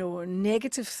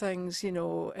 negative things,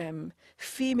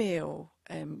 female,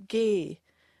 gay.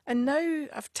 And now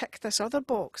I've ticked this other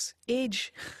box,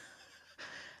 age.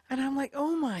 And I'm like,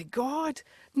 oh my God,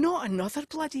 not another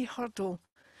bloody hurdle.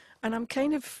 And I'm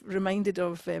kind of reminded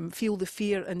of Feel the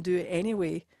Fear and Do It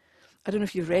Anyway. I don't know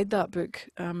if you've read that book.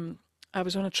 I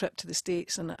was on a trip to the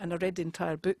States and I read the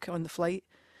entire book on the flight.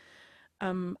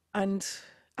 And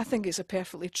I think it's a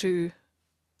perfectly true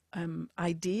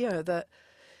idea that,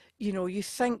 you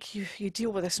think you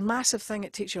deal with this massive thing.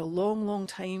 It takes you a long, long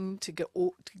time to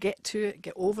get to it,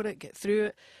 get over it, get through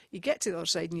it. You get to the other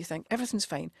side and you think everything's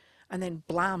fine. And then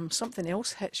blam, something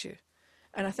else hits you.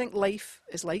 And I think life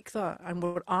is like that. And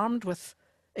we're armed with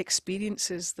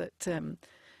experiences that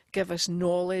give us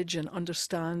knowledge and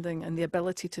understanding and the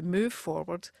ability to move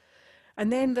forward.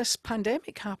 And then this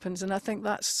pandemic happens, and I think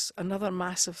that's another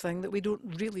massive thing that we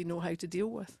don't really know how to deal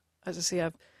with. As I say,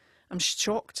 I'm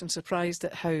shocked and surprised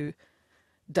at how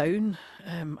down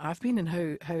I've been and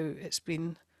how it's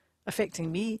been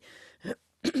affecting me.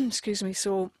 Excuse me.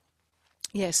 So,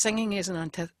 yeah, singing is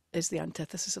is the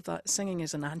antithesis of that. Singing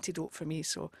is an antidote for me.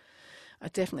 So, I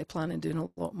definitely plan on doing a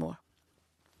lot more.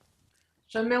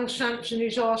 So Mel Sampson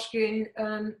is asking,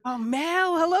 Oh,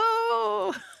 Mel,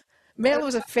 hello! Mel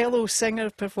was a fellow singer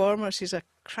performer. She's a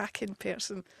cracking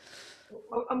person.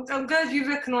 I'm glad you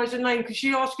recognise the name because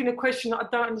she's asking a question that I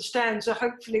don't understand. So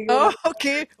hopefully you're Oh,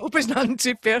 okay. Hope it's nothing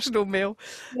too personal, Mel.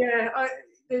 yeah.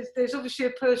 There's obviously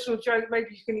a personal joke. Maybe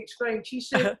you can explain. She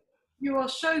said, "You are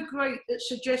so great at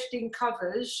suggesting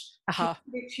covers." Uh-huh.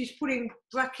 She's putting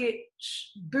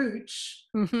brackets boots.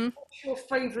 Mm-hmm. What's your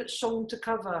favourite song to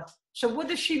cover? So what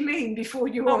does she mean before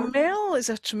you Well, on? Mel is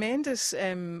a tremendous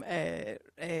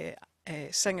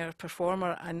singer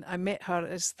performer, and I met her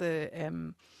as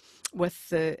the with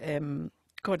the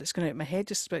God, it's going out of my head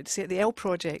just about to say it, the L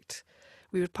Project.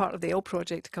 We were part of the L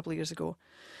Project a couple of years ago,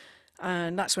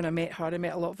 and that's when I met her. I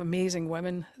met a lot of amazing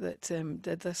women that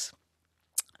did this.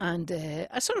 And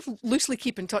I sort of loosely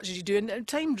keep in touch as you do, and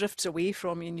time drifts away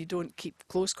from you and you don't keep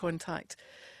close contact.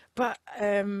 But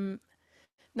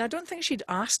now I don't think she'd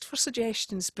asked for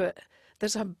suggestions, but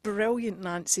there's a brilliant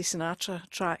Nancy Sinatra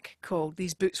track called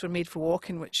These Boots Were Made for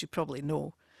Walking, which you probably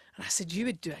know. And I said, you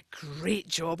would do a great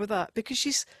job of that because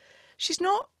she's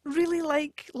not really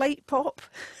like light pop.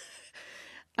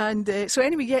 And so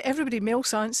anyway, yeah, everybody, Mel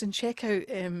Sanson, check out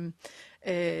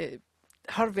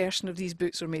her version of These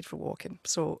Boots Were Made for Walking.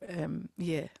 So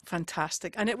yeah,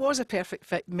 fantastic. And it was a perfect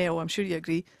fit, Mel, I'm sure you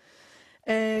agree.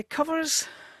 Covers,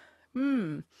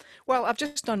 well, I've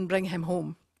just done Bring Him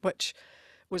Home, which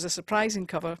was a surprising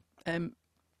cover.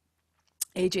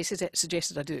 AJ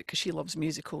suggested I do it because she loves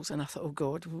musicals, and I thought, oh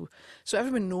God. Ooh. So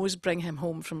everyone knows Bring Him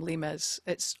Home from Les Mis.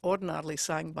 It's ordinarily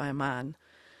sang by a man,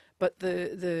 but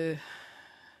the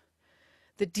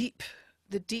deep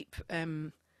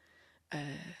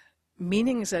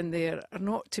meanings in there are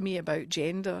not to me about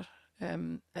gender.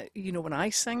 You know, when I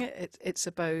sing it, it's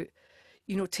about,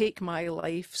 you know, take my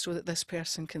life so that this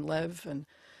person can live. And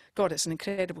God, it's an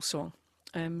incredible song.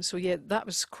 So yeah, that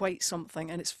was quite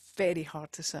something, and it's very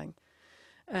hard to sing.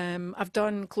 I've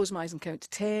done Close My Eyes and Count to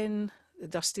 10, the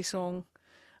Dusty song.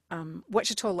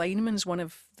 Wichita Lineman's one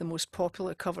of the most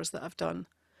popular covers that I've done.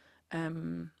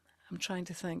 I'm trying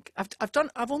to think.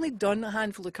 I've only done a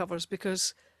handful of covers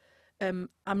because I'm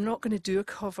not going to do a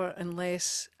cover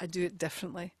unless I do it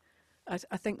differently.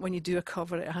 I think when you do a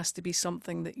cover, it has to be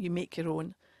something that you make your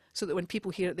own, so that when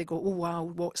people hear it, they go, "Oh wow,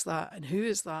 what's that? And who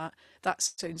is that? That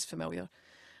sounds familiar."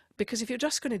 Because if you're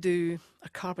just going to do a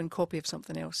carbon copy of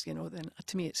something else, you know, then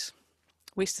to me it's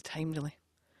a waste of time, really.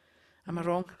 Am I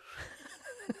wrong?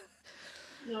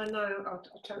 No, I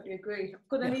totally agree. I've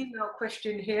got an Yeah. email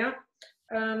question here,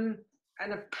 and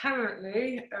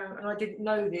apparently, and I didn't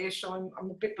know this, so I'm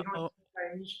a bit behind the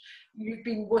times. You've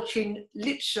been watching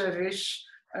Lip Service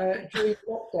during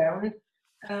lockdown.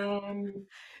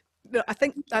 No, I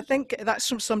think that's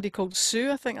from somebody called Sue.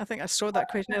 I think I saw that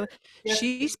question earlier. Yes.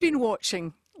 She's been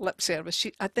watching Lip Service.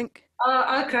 I think,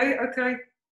 Okay.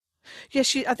 yeah,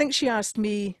 I think she asked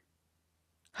me,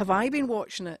 have I been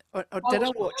watching it, or did I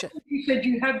watch it? You said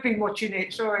you have been watching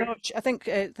it. Sorry. No, I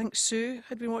think Sue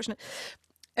had been watching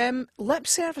it. Lip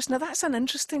Service. Now that's an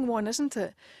interesting one, isn't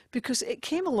it? Because it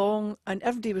came along and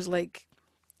everybody was like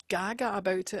gaga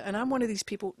about it, and I'm one of these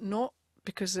people, not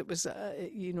because it was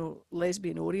you know,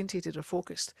 lesbian orientated or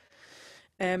focused.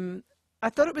 I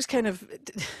thought it was kind of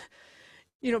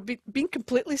you know, being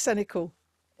completely cynical.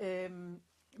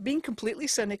 Being completely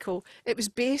cynical, it was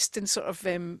based in sort of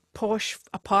posh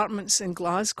apartments in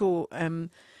Glasgow, and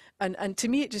to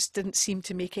me it just didn't seem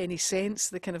to make any sense.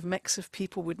 The kind of mix of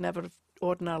people would never have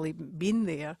ordinarily been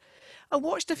there. I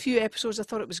watched a few episodes. I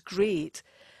thought it was great,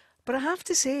 but I have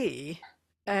to say,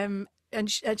 and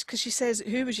because she says,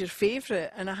 "Who was your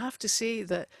favourite?" and I have to say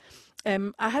that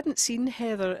I hadn't seen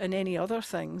Heather in any other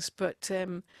things, but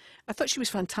I thought she was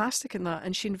fantastic in that,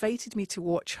 and she invited me to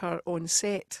watch her on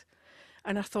set.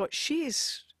 And I thought, she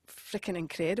is freaking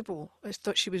incredible. I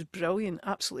thought she was brilliant,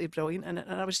 absolutely brilliant. And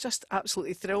I was just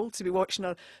absolutely thrilled to be watching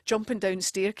her jumping down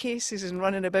staircases and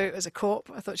running about as a cop.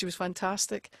 I thought she was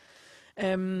fantastic.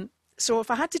 So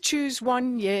if I had to choose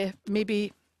one, yeah,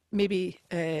 maybe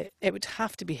it would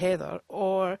have to be Heather.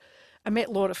 Or I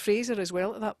met Laura Fraser as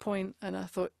well at that point, and I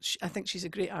thought, I think she's a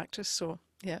great actress. So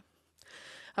yeah.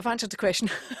 I've answered the question.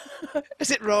 Is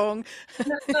it wrong?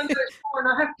 No, it's fine.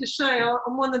 I have to say,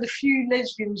 I'm one of the few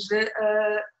lesbians that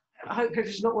I hope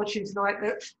whoever's not watching tonight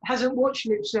that hasn't watched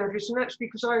Lip Service, and that's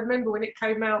because I remember when it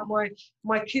came out,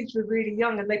 my kids were really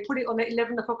young, and they put it on at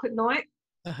 11 o'clock at night,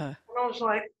 Uh-huh. and I was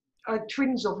like, I had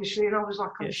twins obviously, and I was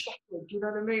like, I'm Yes. shattered, you know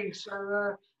what I mean? So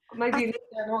I maybe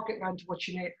then I'll get round to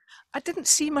watching it. I didn't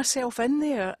see myself in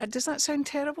there. Does that sound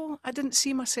terrible? I didn't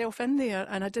see myself in there,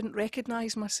 and I didn't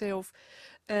recognise myself.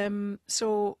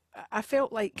 So I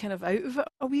felt like kind of out of it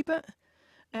a wee bit.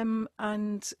 And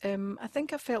I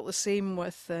think I felt the same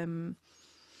with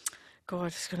God,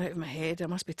 it's gone out of my head. I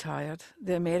must be tired.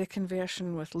 The American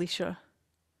version with Leisha,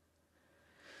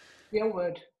 The L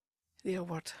Word. the L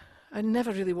Word. I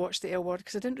never really watched the L Word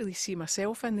because I didn't really see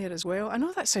myself in there as well. I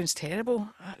know that sounds terrible,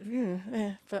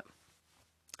 but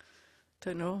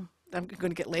don't know. I'm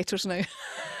going to get letters now.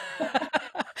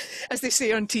 As they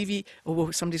say on TV, oh,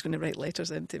 well, somebody's going to write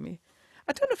letters into me.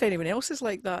 I don't know if anyone else is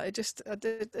like that. I just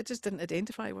didn't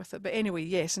identify with it. But anyway,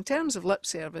 yes, in terms of lip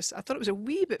service, I thought it was a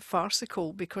wee bit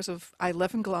farcical because of I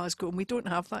live in Glasgow and we don't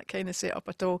have that kind of setup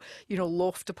at all. You know,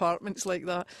 loft apartments like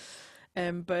that.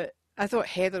 But I thought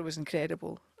Heather was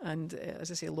incredible, and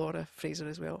as I say, Laura Fraser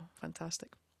as well,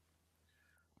 fantastic.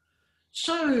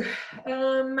 So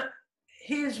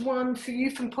here's one for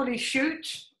you from Polly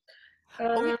Shoot.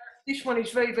 Oh, yeah. This one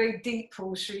is very, very deep,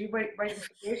 Paul, so you waiting for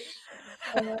this.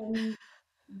 Um,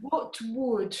 what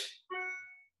would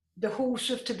the horse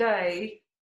of today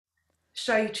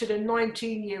say to the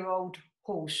 19-year-old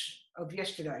horse of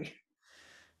yesterday?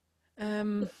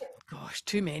 Gosh,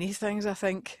 too many things. I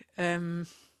think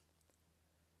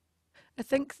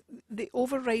the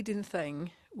overriding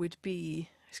thing would be,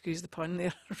 excuse the pun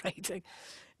there, riding.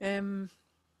 Um,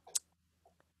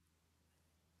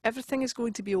 Everything is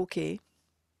going to be okay,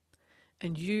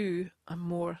 and you are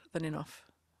more than enough.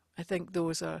 I think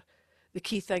those are the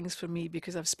key things for me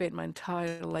because I've spent my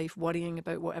entire life worrying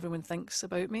about what everyone thinks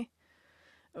about me.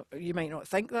 You might not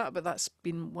think that, but that's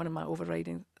been one of my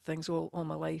overriding things all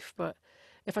my life. But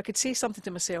if I could say something to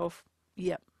myself,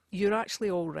 yeah, you're actually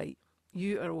all right.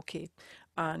 You are okay.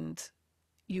 And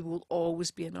you will always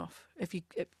be enough.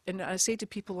 And I say to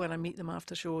people when I meet them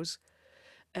after shows,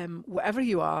 whatever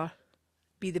you are,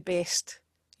 be the best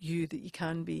you that you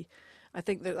can be. I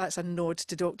think that that's a nod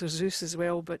to Dr. Zeus as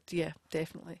well, but yeah,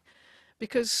 definitely.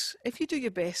 Because if you do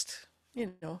your best,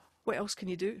 what else can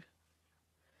you do?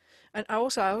 And I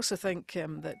also think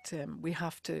that we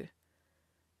have to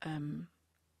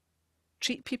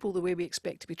treat people the way we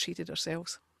expect to be treated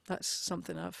ourselves. That's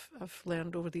something I've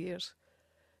learned over the years.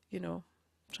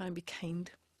 Try and be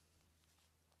kind.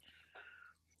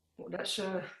 Well, that's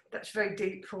very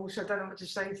deep, Paul, so I don't know what to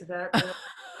say to that. But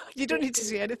You don't need to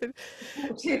say anything.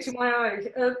 it's here to my eye.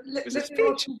 It was a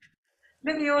speech.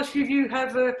 Let me ask you if you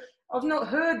have a. I've not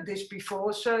heard this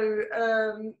before, so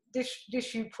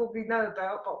this you probably know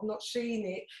about, but I've not seen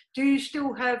it. Do you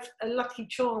still have a lucky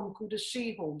charm called a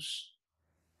seahorse?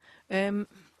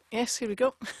 Yes, here we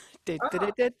go. Ah,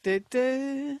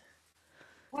 Da-da-da-da-da.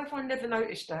 why have I never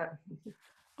noticed that?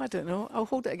 I don't know. I'll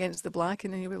hold it against the black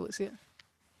and then you'll be able to see it.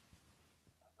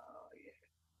 Oh,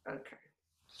 yeah. Okay.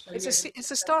 So It's yeah.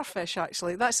 a starfish,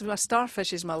 actually. That's my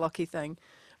starfish is my lucky thing.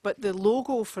 But the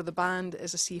logo for the band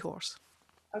is a seahorse.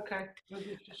 Okay. Maybe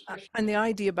it's just special. And the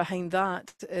idea behind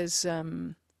that is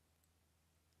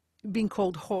being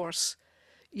called horse.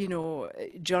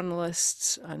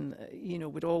 Journalists and,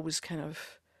 would always kind of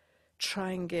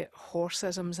try and get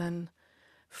horseisms in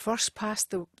first past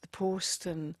the post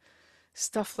and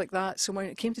stuff like that. So when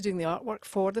it came to doing the artwork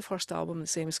for the first album, The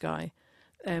Same Sky,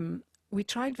 we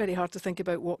tried very hard to think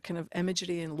about what kind of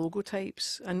imagery and logo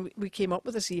types, and we came up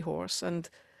with a seahorse. And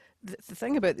the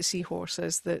thing about the seahorse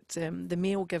is that the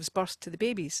male gives birth to the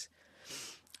babies.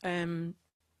 So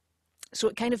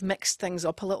it kind of mixed things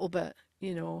up a little bit,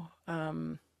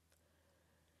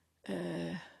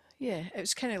 yeah, it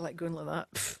was kind of like going like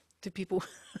that to people.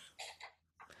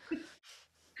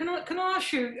 Can I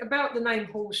ask you about the name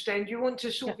horse then? Do you want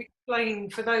to sort Yeah. of explain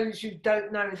for those who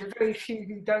don't know, the very few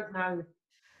who don't know?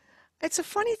 It's a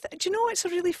funny do you know, it's a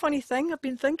really funny thing. I've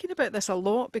been thinking about this a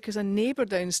lot because a neighbour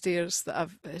downstairs that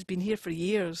has been here for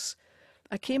years,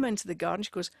 I came into the garden, she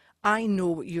goes, I know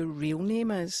what your real name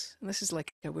is. And this is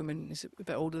like a woman who's a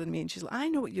bit older than me, and she's like, I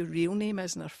know what your real name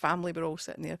is. And her family were all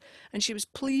sitting there. And she was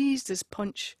pleased as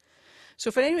punch.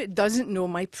 So for anyone that doesn't know,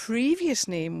 my previous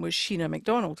name was Sheena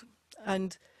McDonald.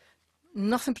 And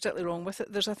nothing particularly wrong with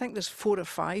it. I think there's 4 or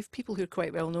 5 people who are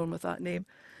quite well known with that name.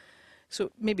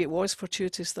 So maybe it was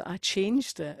fortuitous that I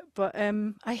changed it, but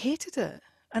I hated it.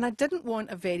 And I didn't want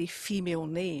a very female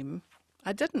name.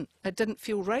 I didn't. It didn't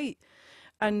feel right.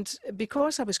 And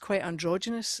because I was quite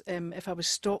androgynous, if I was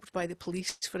stopped by the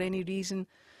police for any reason,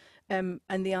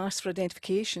 and they asked for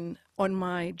identification. On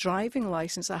my driving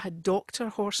licence, I had Dr.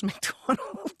 Horse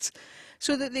McDonald,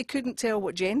 so that they couldn't tell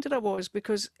what gender I was,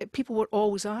 because people were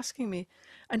always asking me.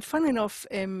 And funnily enough,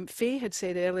 Faye had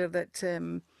said earlier that,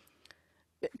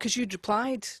 because you'd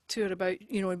replied to her about,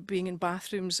 being in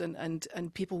bathrooms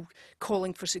and people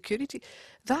calling for security.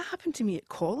 That happened to me at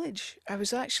college. I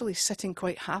was actually sitting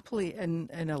quite happily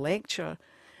in a lecture,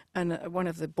 and one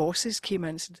of the bosses came in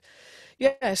and said,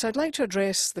 yes, I'd like to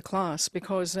address the class,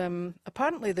 because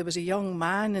apparently there was a young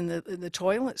man in the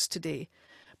toilets today,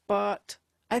 but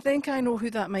I think I know who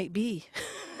that might be.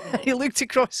 He looked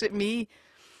across at me.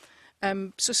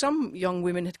 So some young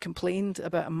women had complained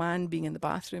about a man being in the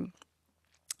bathroom.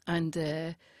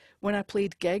 And when I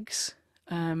played gigs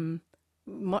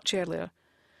much earlier,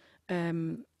 I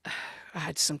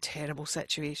had some terrible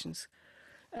situations.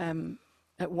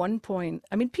 At one point,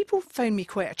 people found me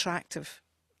quite attractive,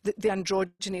 the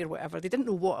androgyny or whatever. They didn't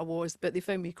know what I was, but they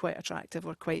found me quite attractive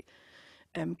or quite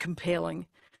compelling.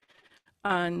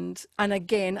 And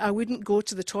again, I wouldn't go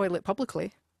to the toilet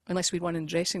publicly unless we'd one in the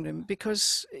dressing room,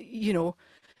 because,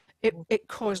 it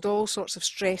caused all sorts of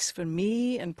stress for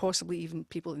me and possibly even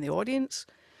people in the audience.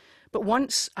 But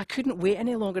once I couldn't wait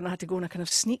any longer and I had to go, and I kind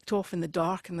of sneaked off in the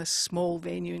dark in this small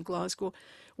venue in Glasgow,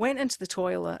 went into the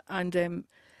toilet, and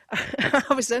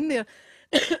I was in there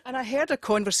and I heard a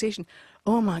conversation.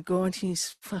 Oh my God,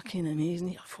 he's fucking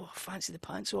amazing. I fancy the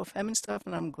pants off him and stuff.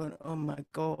 And I'm going, oh my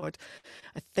God,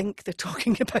 I think they're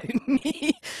talking about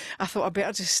me. I thought I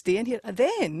better just stay in here. And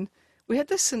then we had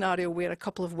this scenario where a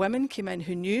couple of women came in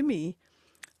who knew me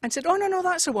and said, oh, no,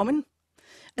 that's a woman.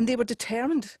 And they were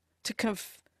determined to kind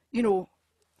of,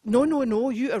 no,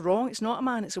 you are wrong. It's not a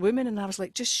man, it's a woman. And I was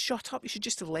like, just shut up. You should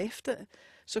just have left it.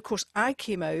 So, of course, I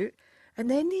came out, and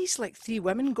then these three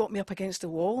women got me up against the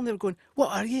wall, and they were going,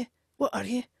 what are you? What are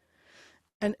you?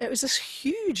 And it was this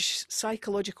huge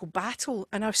psychological battle,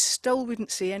 and I still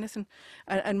wouldn't say anything.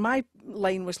 And my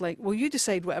line was like, well, you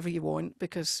decide whatever you want,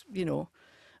 because,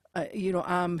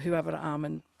 I'm whoever I am,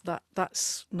 and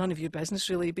that's none of your business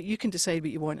really, but you can decide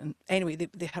what you want. And anyway,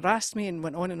 they harassed me and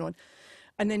went on and on.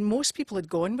 And then most people had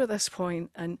gone by this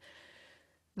point, and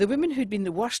the woman who'd been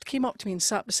the worst came up to me and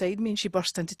sat beside me, and she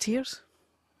burst into tears.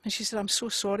 And she said, I'm so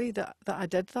sorry that I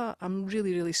did that. I'm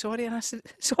really, really sorry. And I said,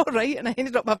 it's all right. And I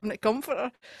ended up having to comfort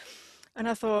her. And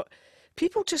I thought,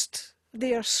 people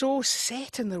they are so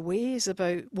set in their ways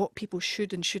about what people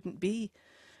should and shouldn't be.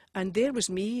 And there was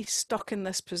me stuck in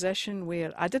this position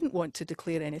where I didn't want to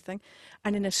declare anything.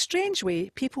 And in a strange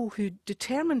way, people who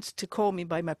determined to call me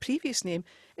by my previous name,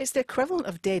 it's the equivalent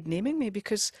of dead naming me,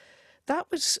 because that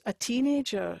was a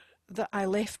teenager that I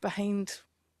left behind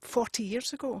 40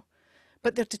 years ago.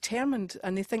 But they're determined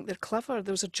and they think they're clever.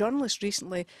 There was a journalist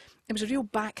recently, it was a real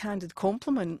backhanded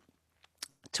compliment,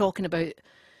 talking about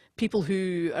people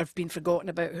who have been forgotten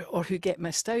about or who get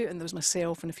missed out, and there was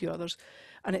myself and a few others.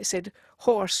 And it said,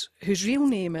 Horse, whose real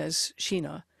name is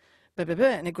Sheena, blah, blah, blah.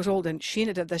 And it goes all down,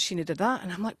 Sheena did this, Sheena did that.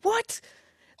 And I'm like, what?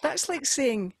 That's like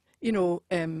saying,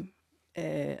 Gordon,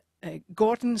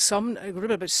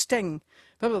 about Sting,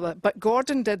 blah, blah, blah. But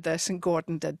Gordon did this and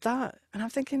Gordon did that. And I'm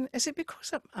thinking, is it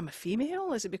because I'm a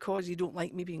female? Is it because you don't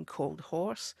like me being called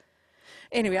Horse?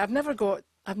 Anyway, I've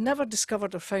never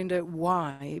discovered or found out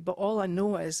why, but all I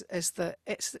know is that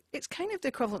it's kind of the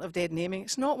equivalent of dead naming.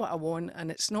 It's not what I want, and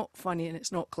it's not funny, and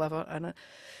it's not clever. And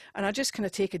I just kind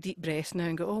of take a deep breath now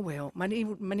and go, oh well, my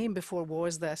name before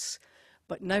was this,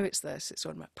 but now it's this. It's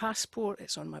on my passport,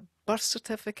 it's on my birth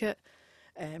certificate,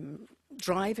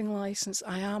 driving license.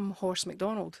 I am Horse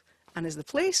McDonald, and as the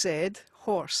play said,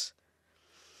 horse,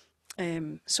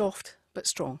 soft but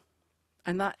strong,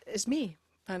 and that is me.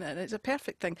 And it's a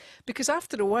perfect thing, because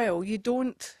after a while you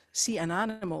don't see an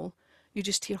animal, you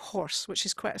just hear horse, which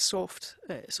is quite a soft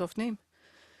name.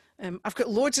 I've got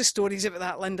loads of stories about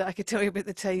that, Linda. I could tell you about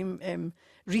the time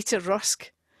Rita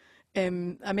Rusk, I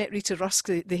met Rita Rusk,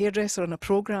 the hairdresser, on a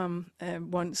programme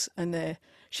once, and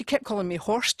she kept calling me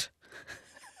Horst.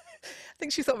 I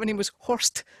think she thought my name was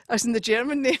Horst, as in the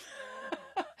German name.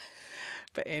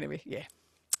 But anyway, yeah.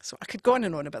 So I could go on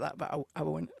and on about that, but I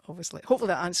won't, obviously. Hopefully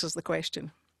that answers the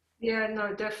question. Yeah,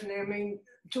 no, definitely. I mean,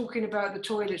 talking about the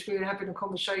toilets, we were having a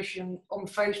conversation on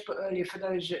Facebook earlier for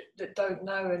those that don't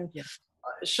know, and yeah,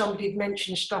 somebody had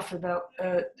mentioned stuff about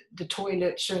the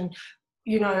toilets, and,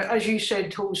 as you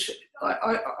said, Horse,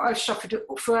 I suffered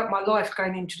throughout my life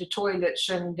going into the toilets,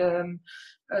 and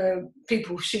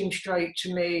people seemed straight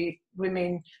to me,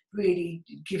 women really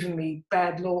giving me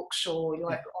bad looks or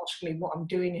like asking me what I'm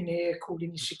doing in here,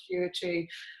 calling the security.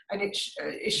 And it's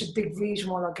a big reason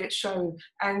why I get so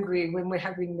angry when we're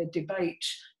having the debate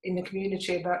in the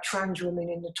community about trans women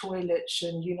in the toilets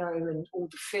and, you know, and all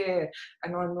the fear.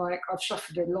 And I'm like, I've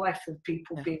suffered a life of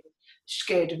people being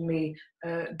scared of me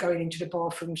going into the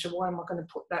bathroom. So why am I going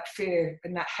to put that fear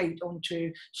and that hate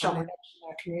onto someone else in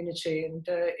our community? And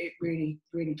it really,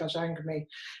 really does anger me.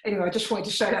 Anyway, I just wanted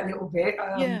to say that a little bit.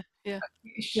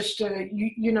 It's just,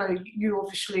 you know, you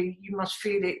obviously, you must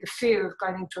feel it, the fear of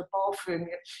going into a bathroom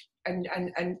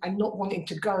and not wanting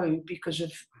to go because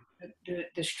of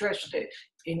the stress that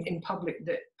in public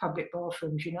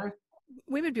bathrooms, you know.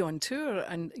 We would be on tour,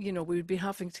 and you know we would be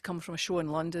having to come from a show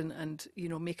in London, and you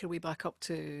know make our way back up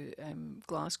to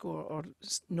Glasgow or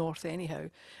north anyhow,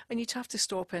 and you'd have to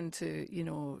stop into you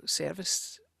know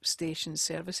service stations,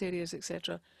 service areas,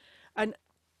 etc. And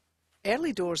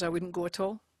early doors, I wouldn't go at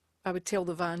all. I would tell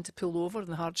the van to pull over on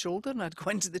the hard shoulder, and I'd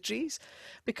go into the trees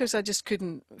because I just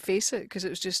couldn't face it because it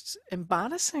was just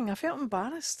embarrassing. I felt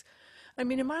embarrassed. I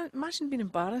mean, imagine being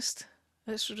embarrassed.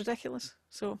 It's ridiculous.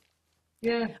 So.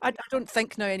 Yeah. I don't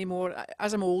think now anymore.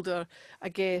 As I'm older, I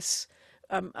guess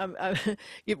when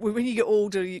you get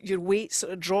older, your weight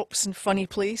sort of drops in funny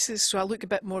places. So I look a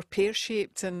bit more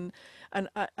pear-shaped, and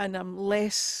I'm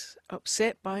less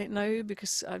upset by it now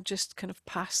because I've just kind of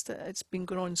passed it. It's been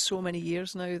going on so many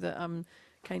years now that I'm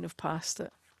kind of past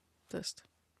it. Just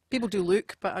people do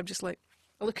look, but I'm just like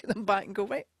I look at them back and go,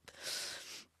 right.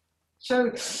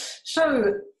 So,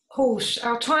 Horse,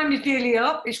 our time is nearly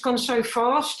up. It's gone so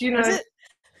fast, you know.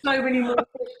 So many more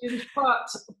questions,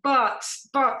 but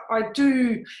I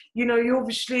do, you know, you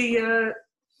obviously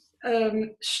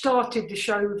started the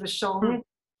show with a song.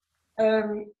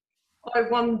 I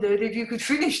wondered if you could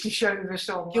finish the show with a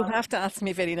song. You'll have to ask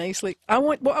me very nicely.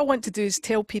 What I want to do is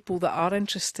tell people that are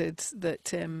interested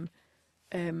that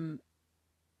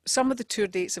some of the tour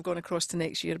dates have gone across to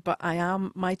next year, but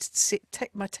my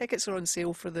tickets are on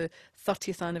sale for the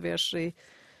 30th anniversary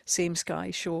Same Sky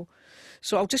show.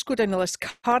 So I'll just go down the list.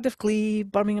 Cardiff Glee,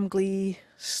 Birmingham Glee,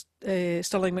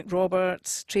 Stirling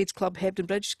McRoberts, Trades Club, Hebden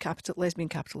Bridge, lesbian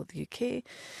capital of the UK,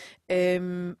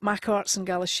 Mac Arts and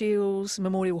Galashiels,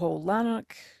 Memorial Hall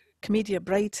Lanark, Comedia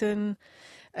Brighton,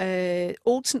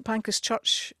 Old St Pancras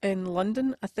Church in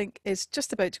London, I think, is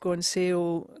just about to go on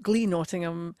sale. Glee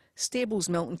Nottingham, Stables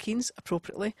Milton Keynes,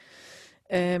 appropriately.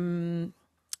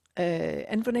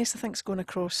 Inverness, I think, is going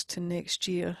across to next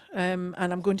year. And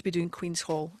I'm going to be doing Queen's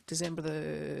Hall, December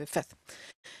the 5th.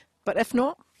 But if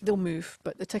not, they'll move.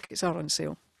 But the tickets are on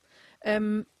sale.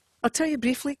 I'll tell you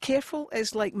briefly, Careful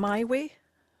is like My Way.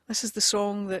 This is the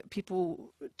song that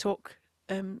people talk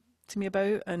to me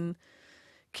about. And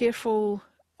Careful,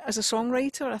 as a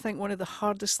songwriter, I think one of the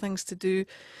hardest things to do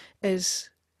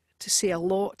is to say a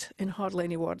lot in hardly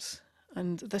any words.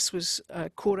 And this was a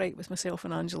co-write with myself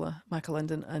and Angela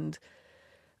McAlinden, and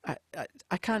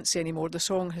I can't say any more. The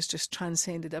song has just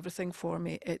transcended everything for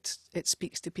me. It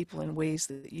speaks to people in ways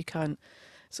that you can't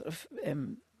sort of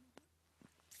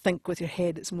think with your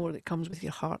head. It's more that comes with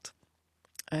your heart.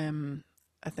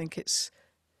 I think it's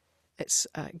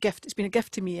a gift. It's been a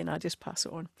gift to me, and I just pass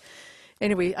it on.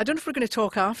 Anyway, I don't know if we're going to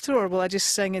talk after, or will I just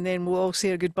sing and then we'll all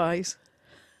say our goodbyes?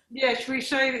 Yeah, should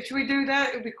we do that?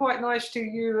 It'd be quite nice to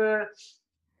you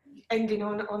ending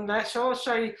on that. So I'll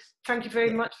say thank you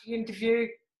very much for the interview.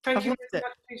 Thank you very much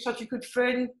for being such a good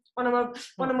friend. One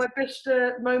of my best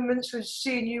moments was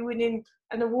seeing you winning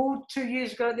an award 2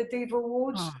 years ago at the Diva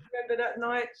Awards. Remember that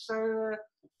night? So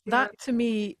that to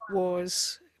me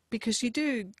was, because you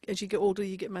do, as you get older,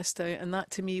 you get missed out, and that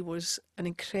to me was an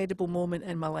incredible moment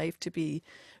in my life to be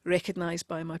recognised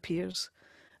by my peers,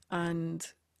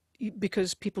 and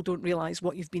because people don't realise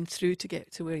what you've been through to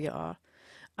get to where you are.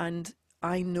 And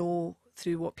I know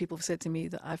through what people have said to me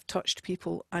that I've touched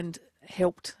people and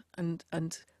helped, and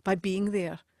by being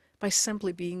there, by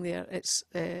simply being there, it's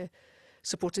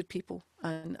supported people,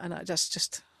 and I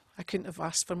just I couldn't have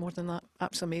asked for more than that.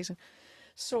 That's amazing.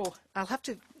 So I'll have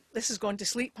to, this has gone to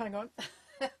sleep, hang on.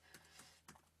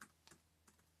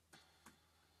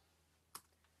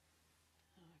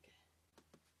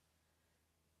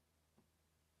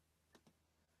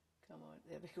 Come on,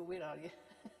 there we go, where are you?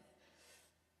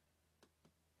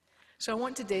 So I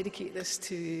want to dedicate this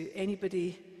to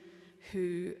anybody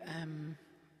who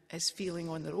is feeling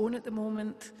on their own at the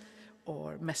moment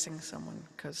or missing someone,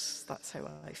 because that's how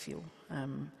I feel.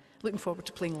 Looking forward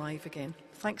to playing live again.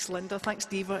 Thanks, Linda. Thanks,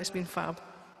 Diva. It's been fab.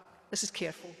 This is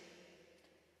Careful.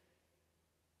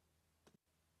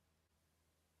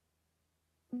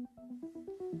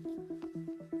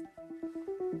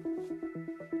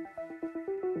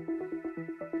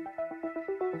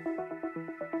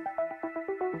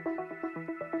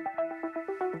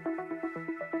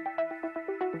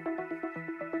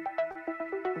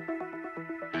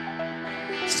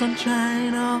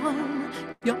 Sunshine on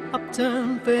your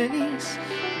upturned face,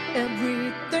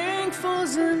 everything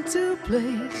falls into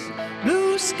place.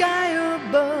 Blue sky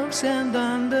above, sand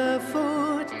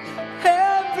underfoot.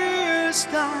 Every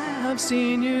sky I've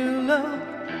seen you love.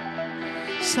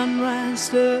 Sunrise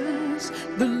stirs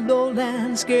the low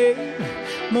landscape,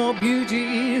 more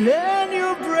beauty than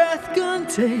your breath can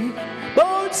take.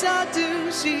 Boats out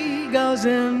to seagulls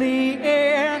in the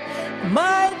air.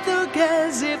 Might look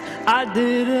as if I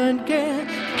didn't care.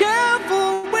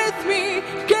 Careful with me,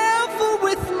 careful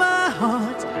with my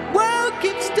heart. World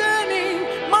keeps turning,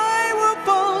 my world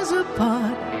falls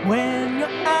apart. When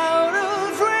you're out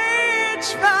of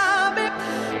reach, baby.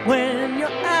 When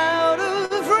you're out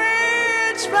of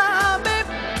reach, baby.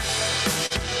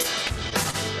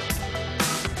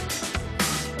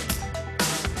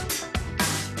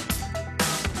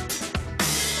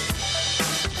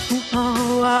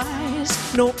 Our eyes,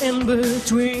 no in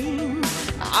between.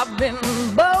 I've been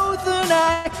both and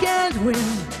I can't win.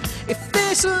 If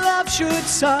this love should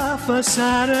suffer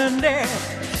sudden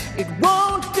death, it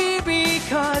won't be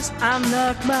because I'm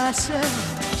not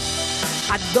myself.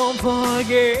 I don't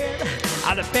forget,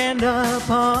 I depend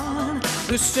upon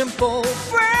the simple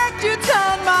fact you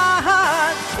turn my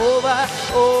heart over,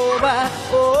 over,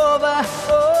 over,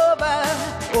 over,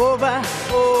 over,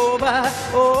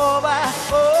 over,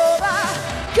 over.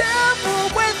 Careful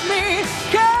with me,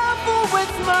 careful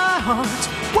with my heart.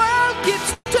 World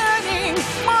keeps turning,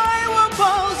 my world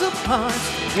falls apart.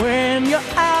 When you're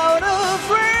out of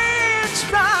reach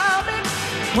from it,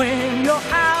 when you're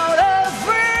out of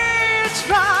reach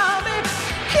from it.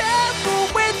 Careful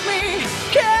with me,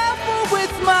 careful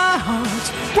with my heart.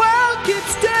 World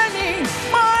keeps turning,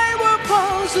 my world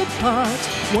falls apart.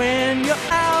 When you're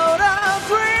out of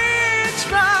reach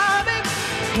from it,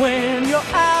 when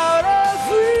you're out of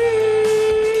reach.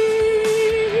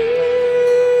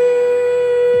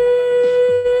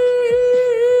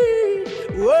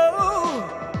 Whoa.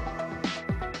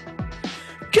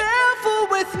 Careful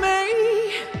with me,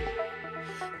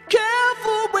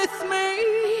 careful with me.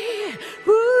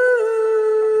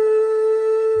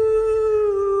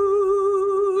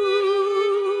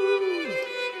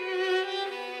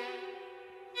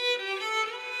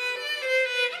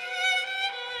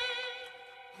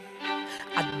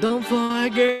 I don't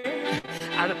forget,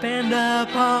 I depend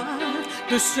upon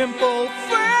the simple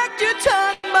fact you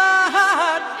turn my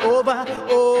heart over,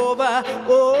 over,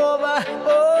 over,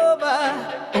 over,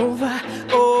 over,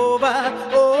 over,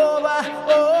 over,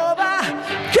 over.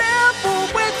 Careful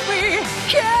with me,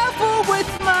 careful with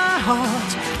my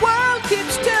heart. World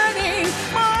keeps turning,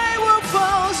 my world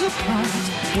falls apart.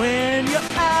 When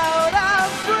you're out of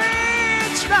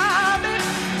reach from it,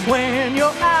 when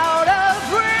you're out of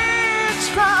reach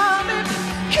from it.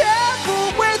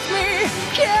 Careful with me,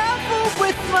 careful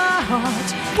with my heart.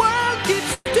 World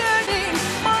keeps turning,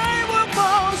 my world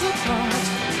falls apart.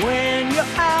 When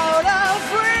you're out of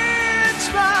reach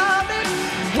from it,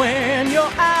 when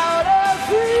you're out of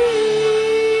reach.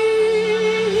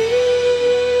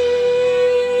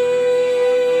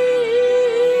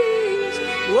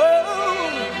 Whoa.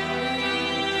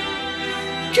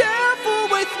 Careful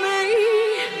with me,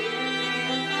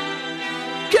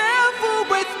 careful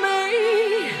with me.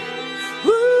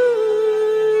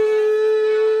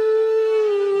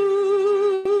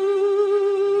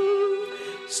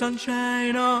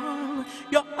 Sunshine on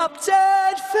your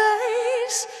upturned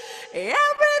face,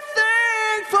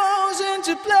 everything falls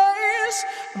into place.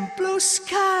 Blue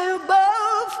sky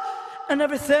above, and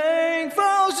everything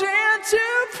falls into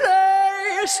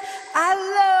place. I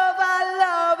love, I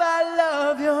love, I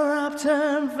love your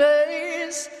upturned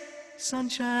face.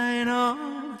 Sunshine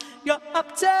on your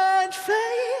upturned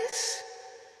face.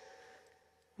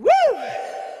 Woo!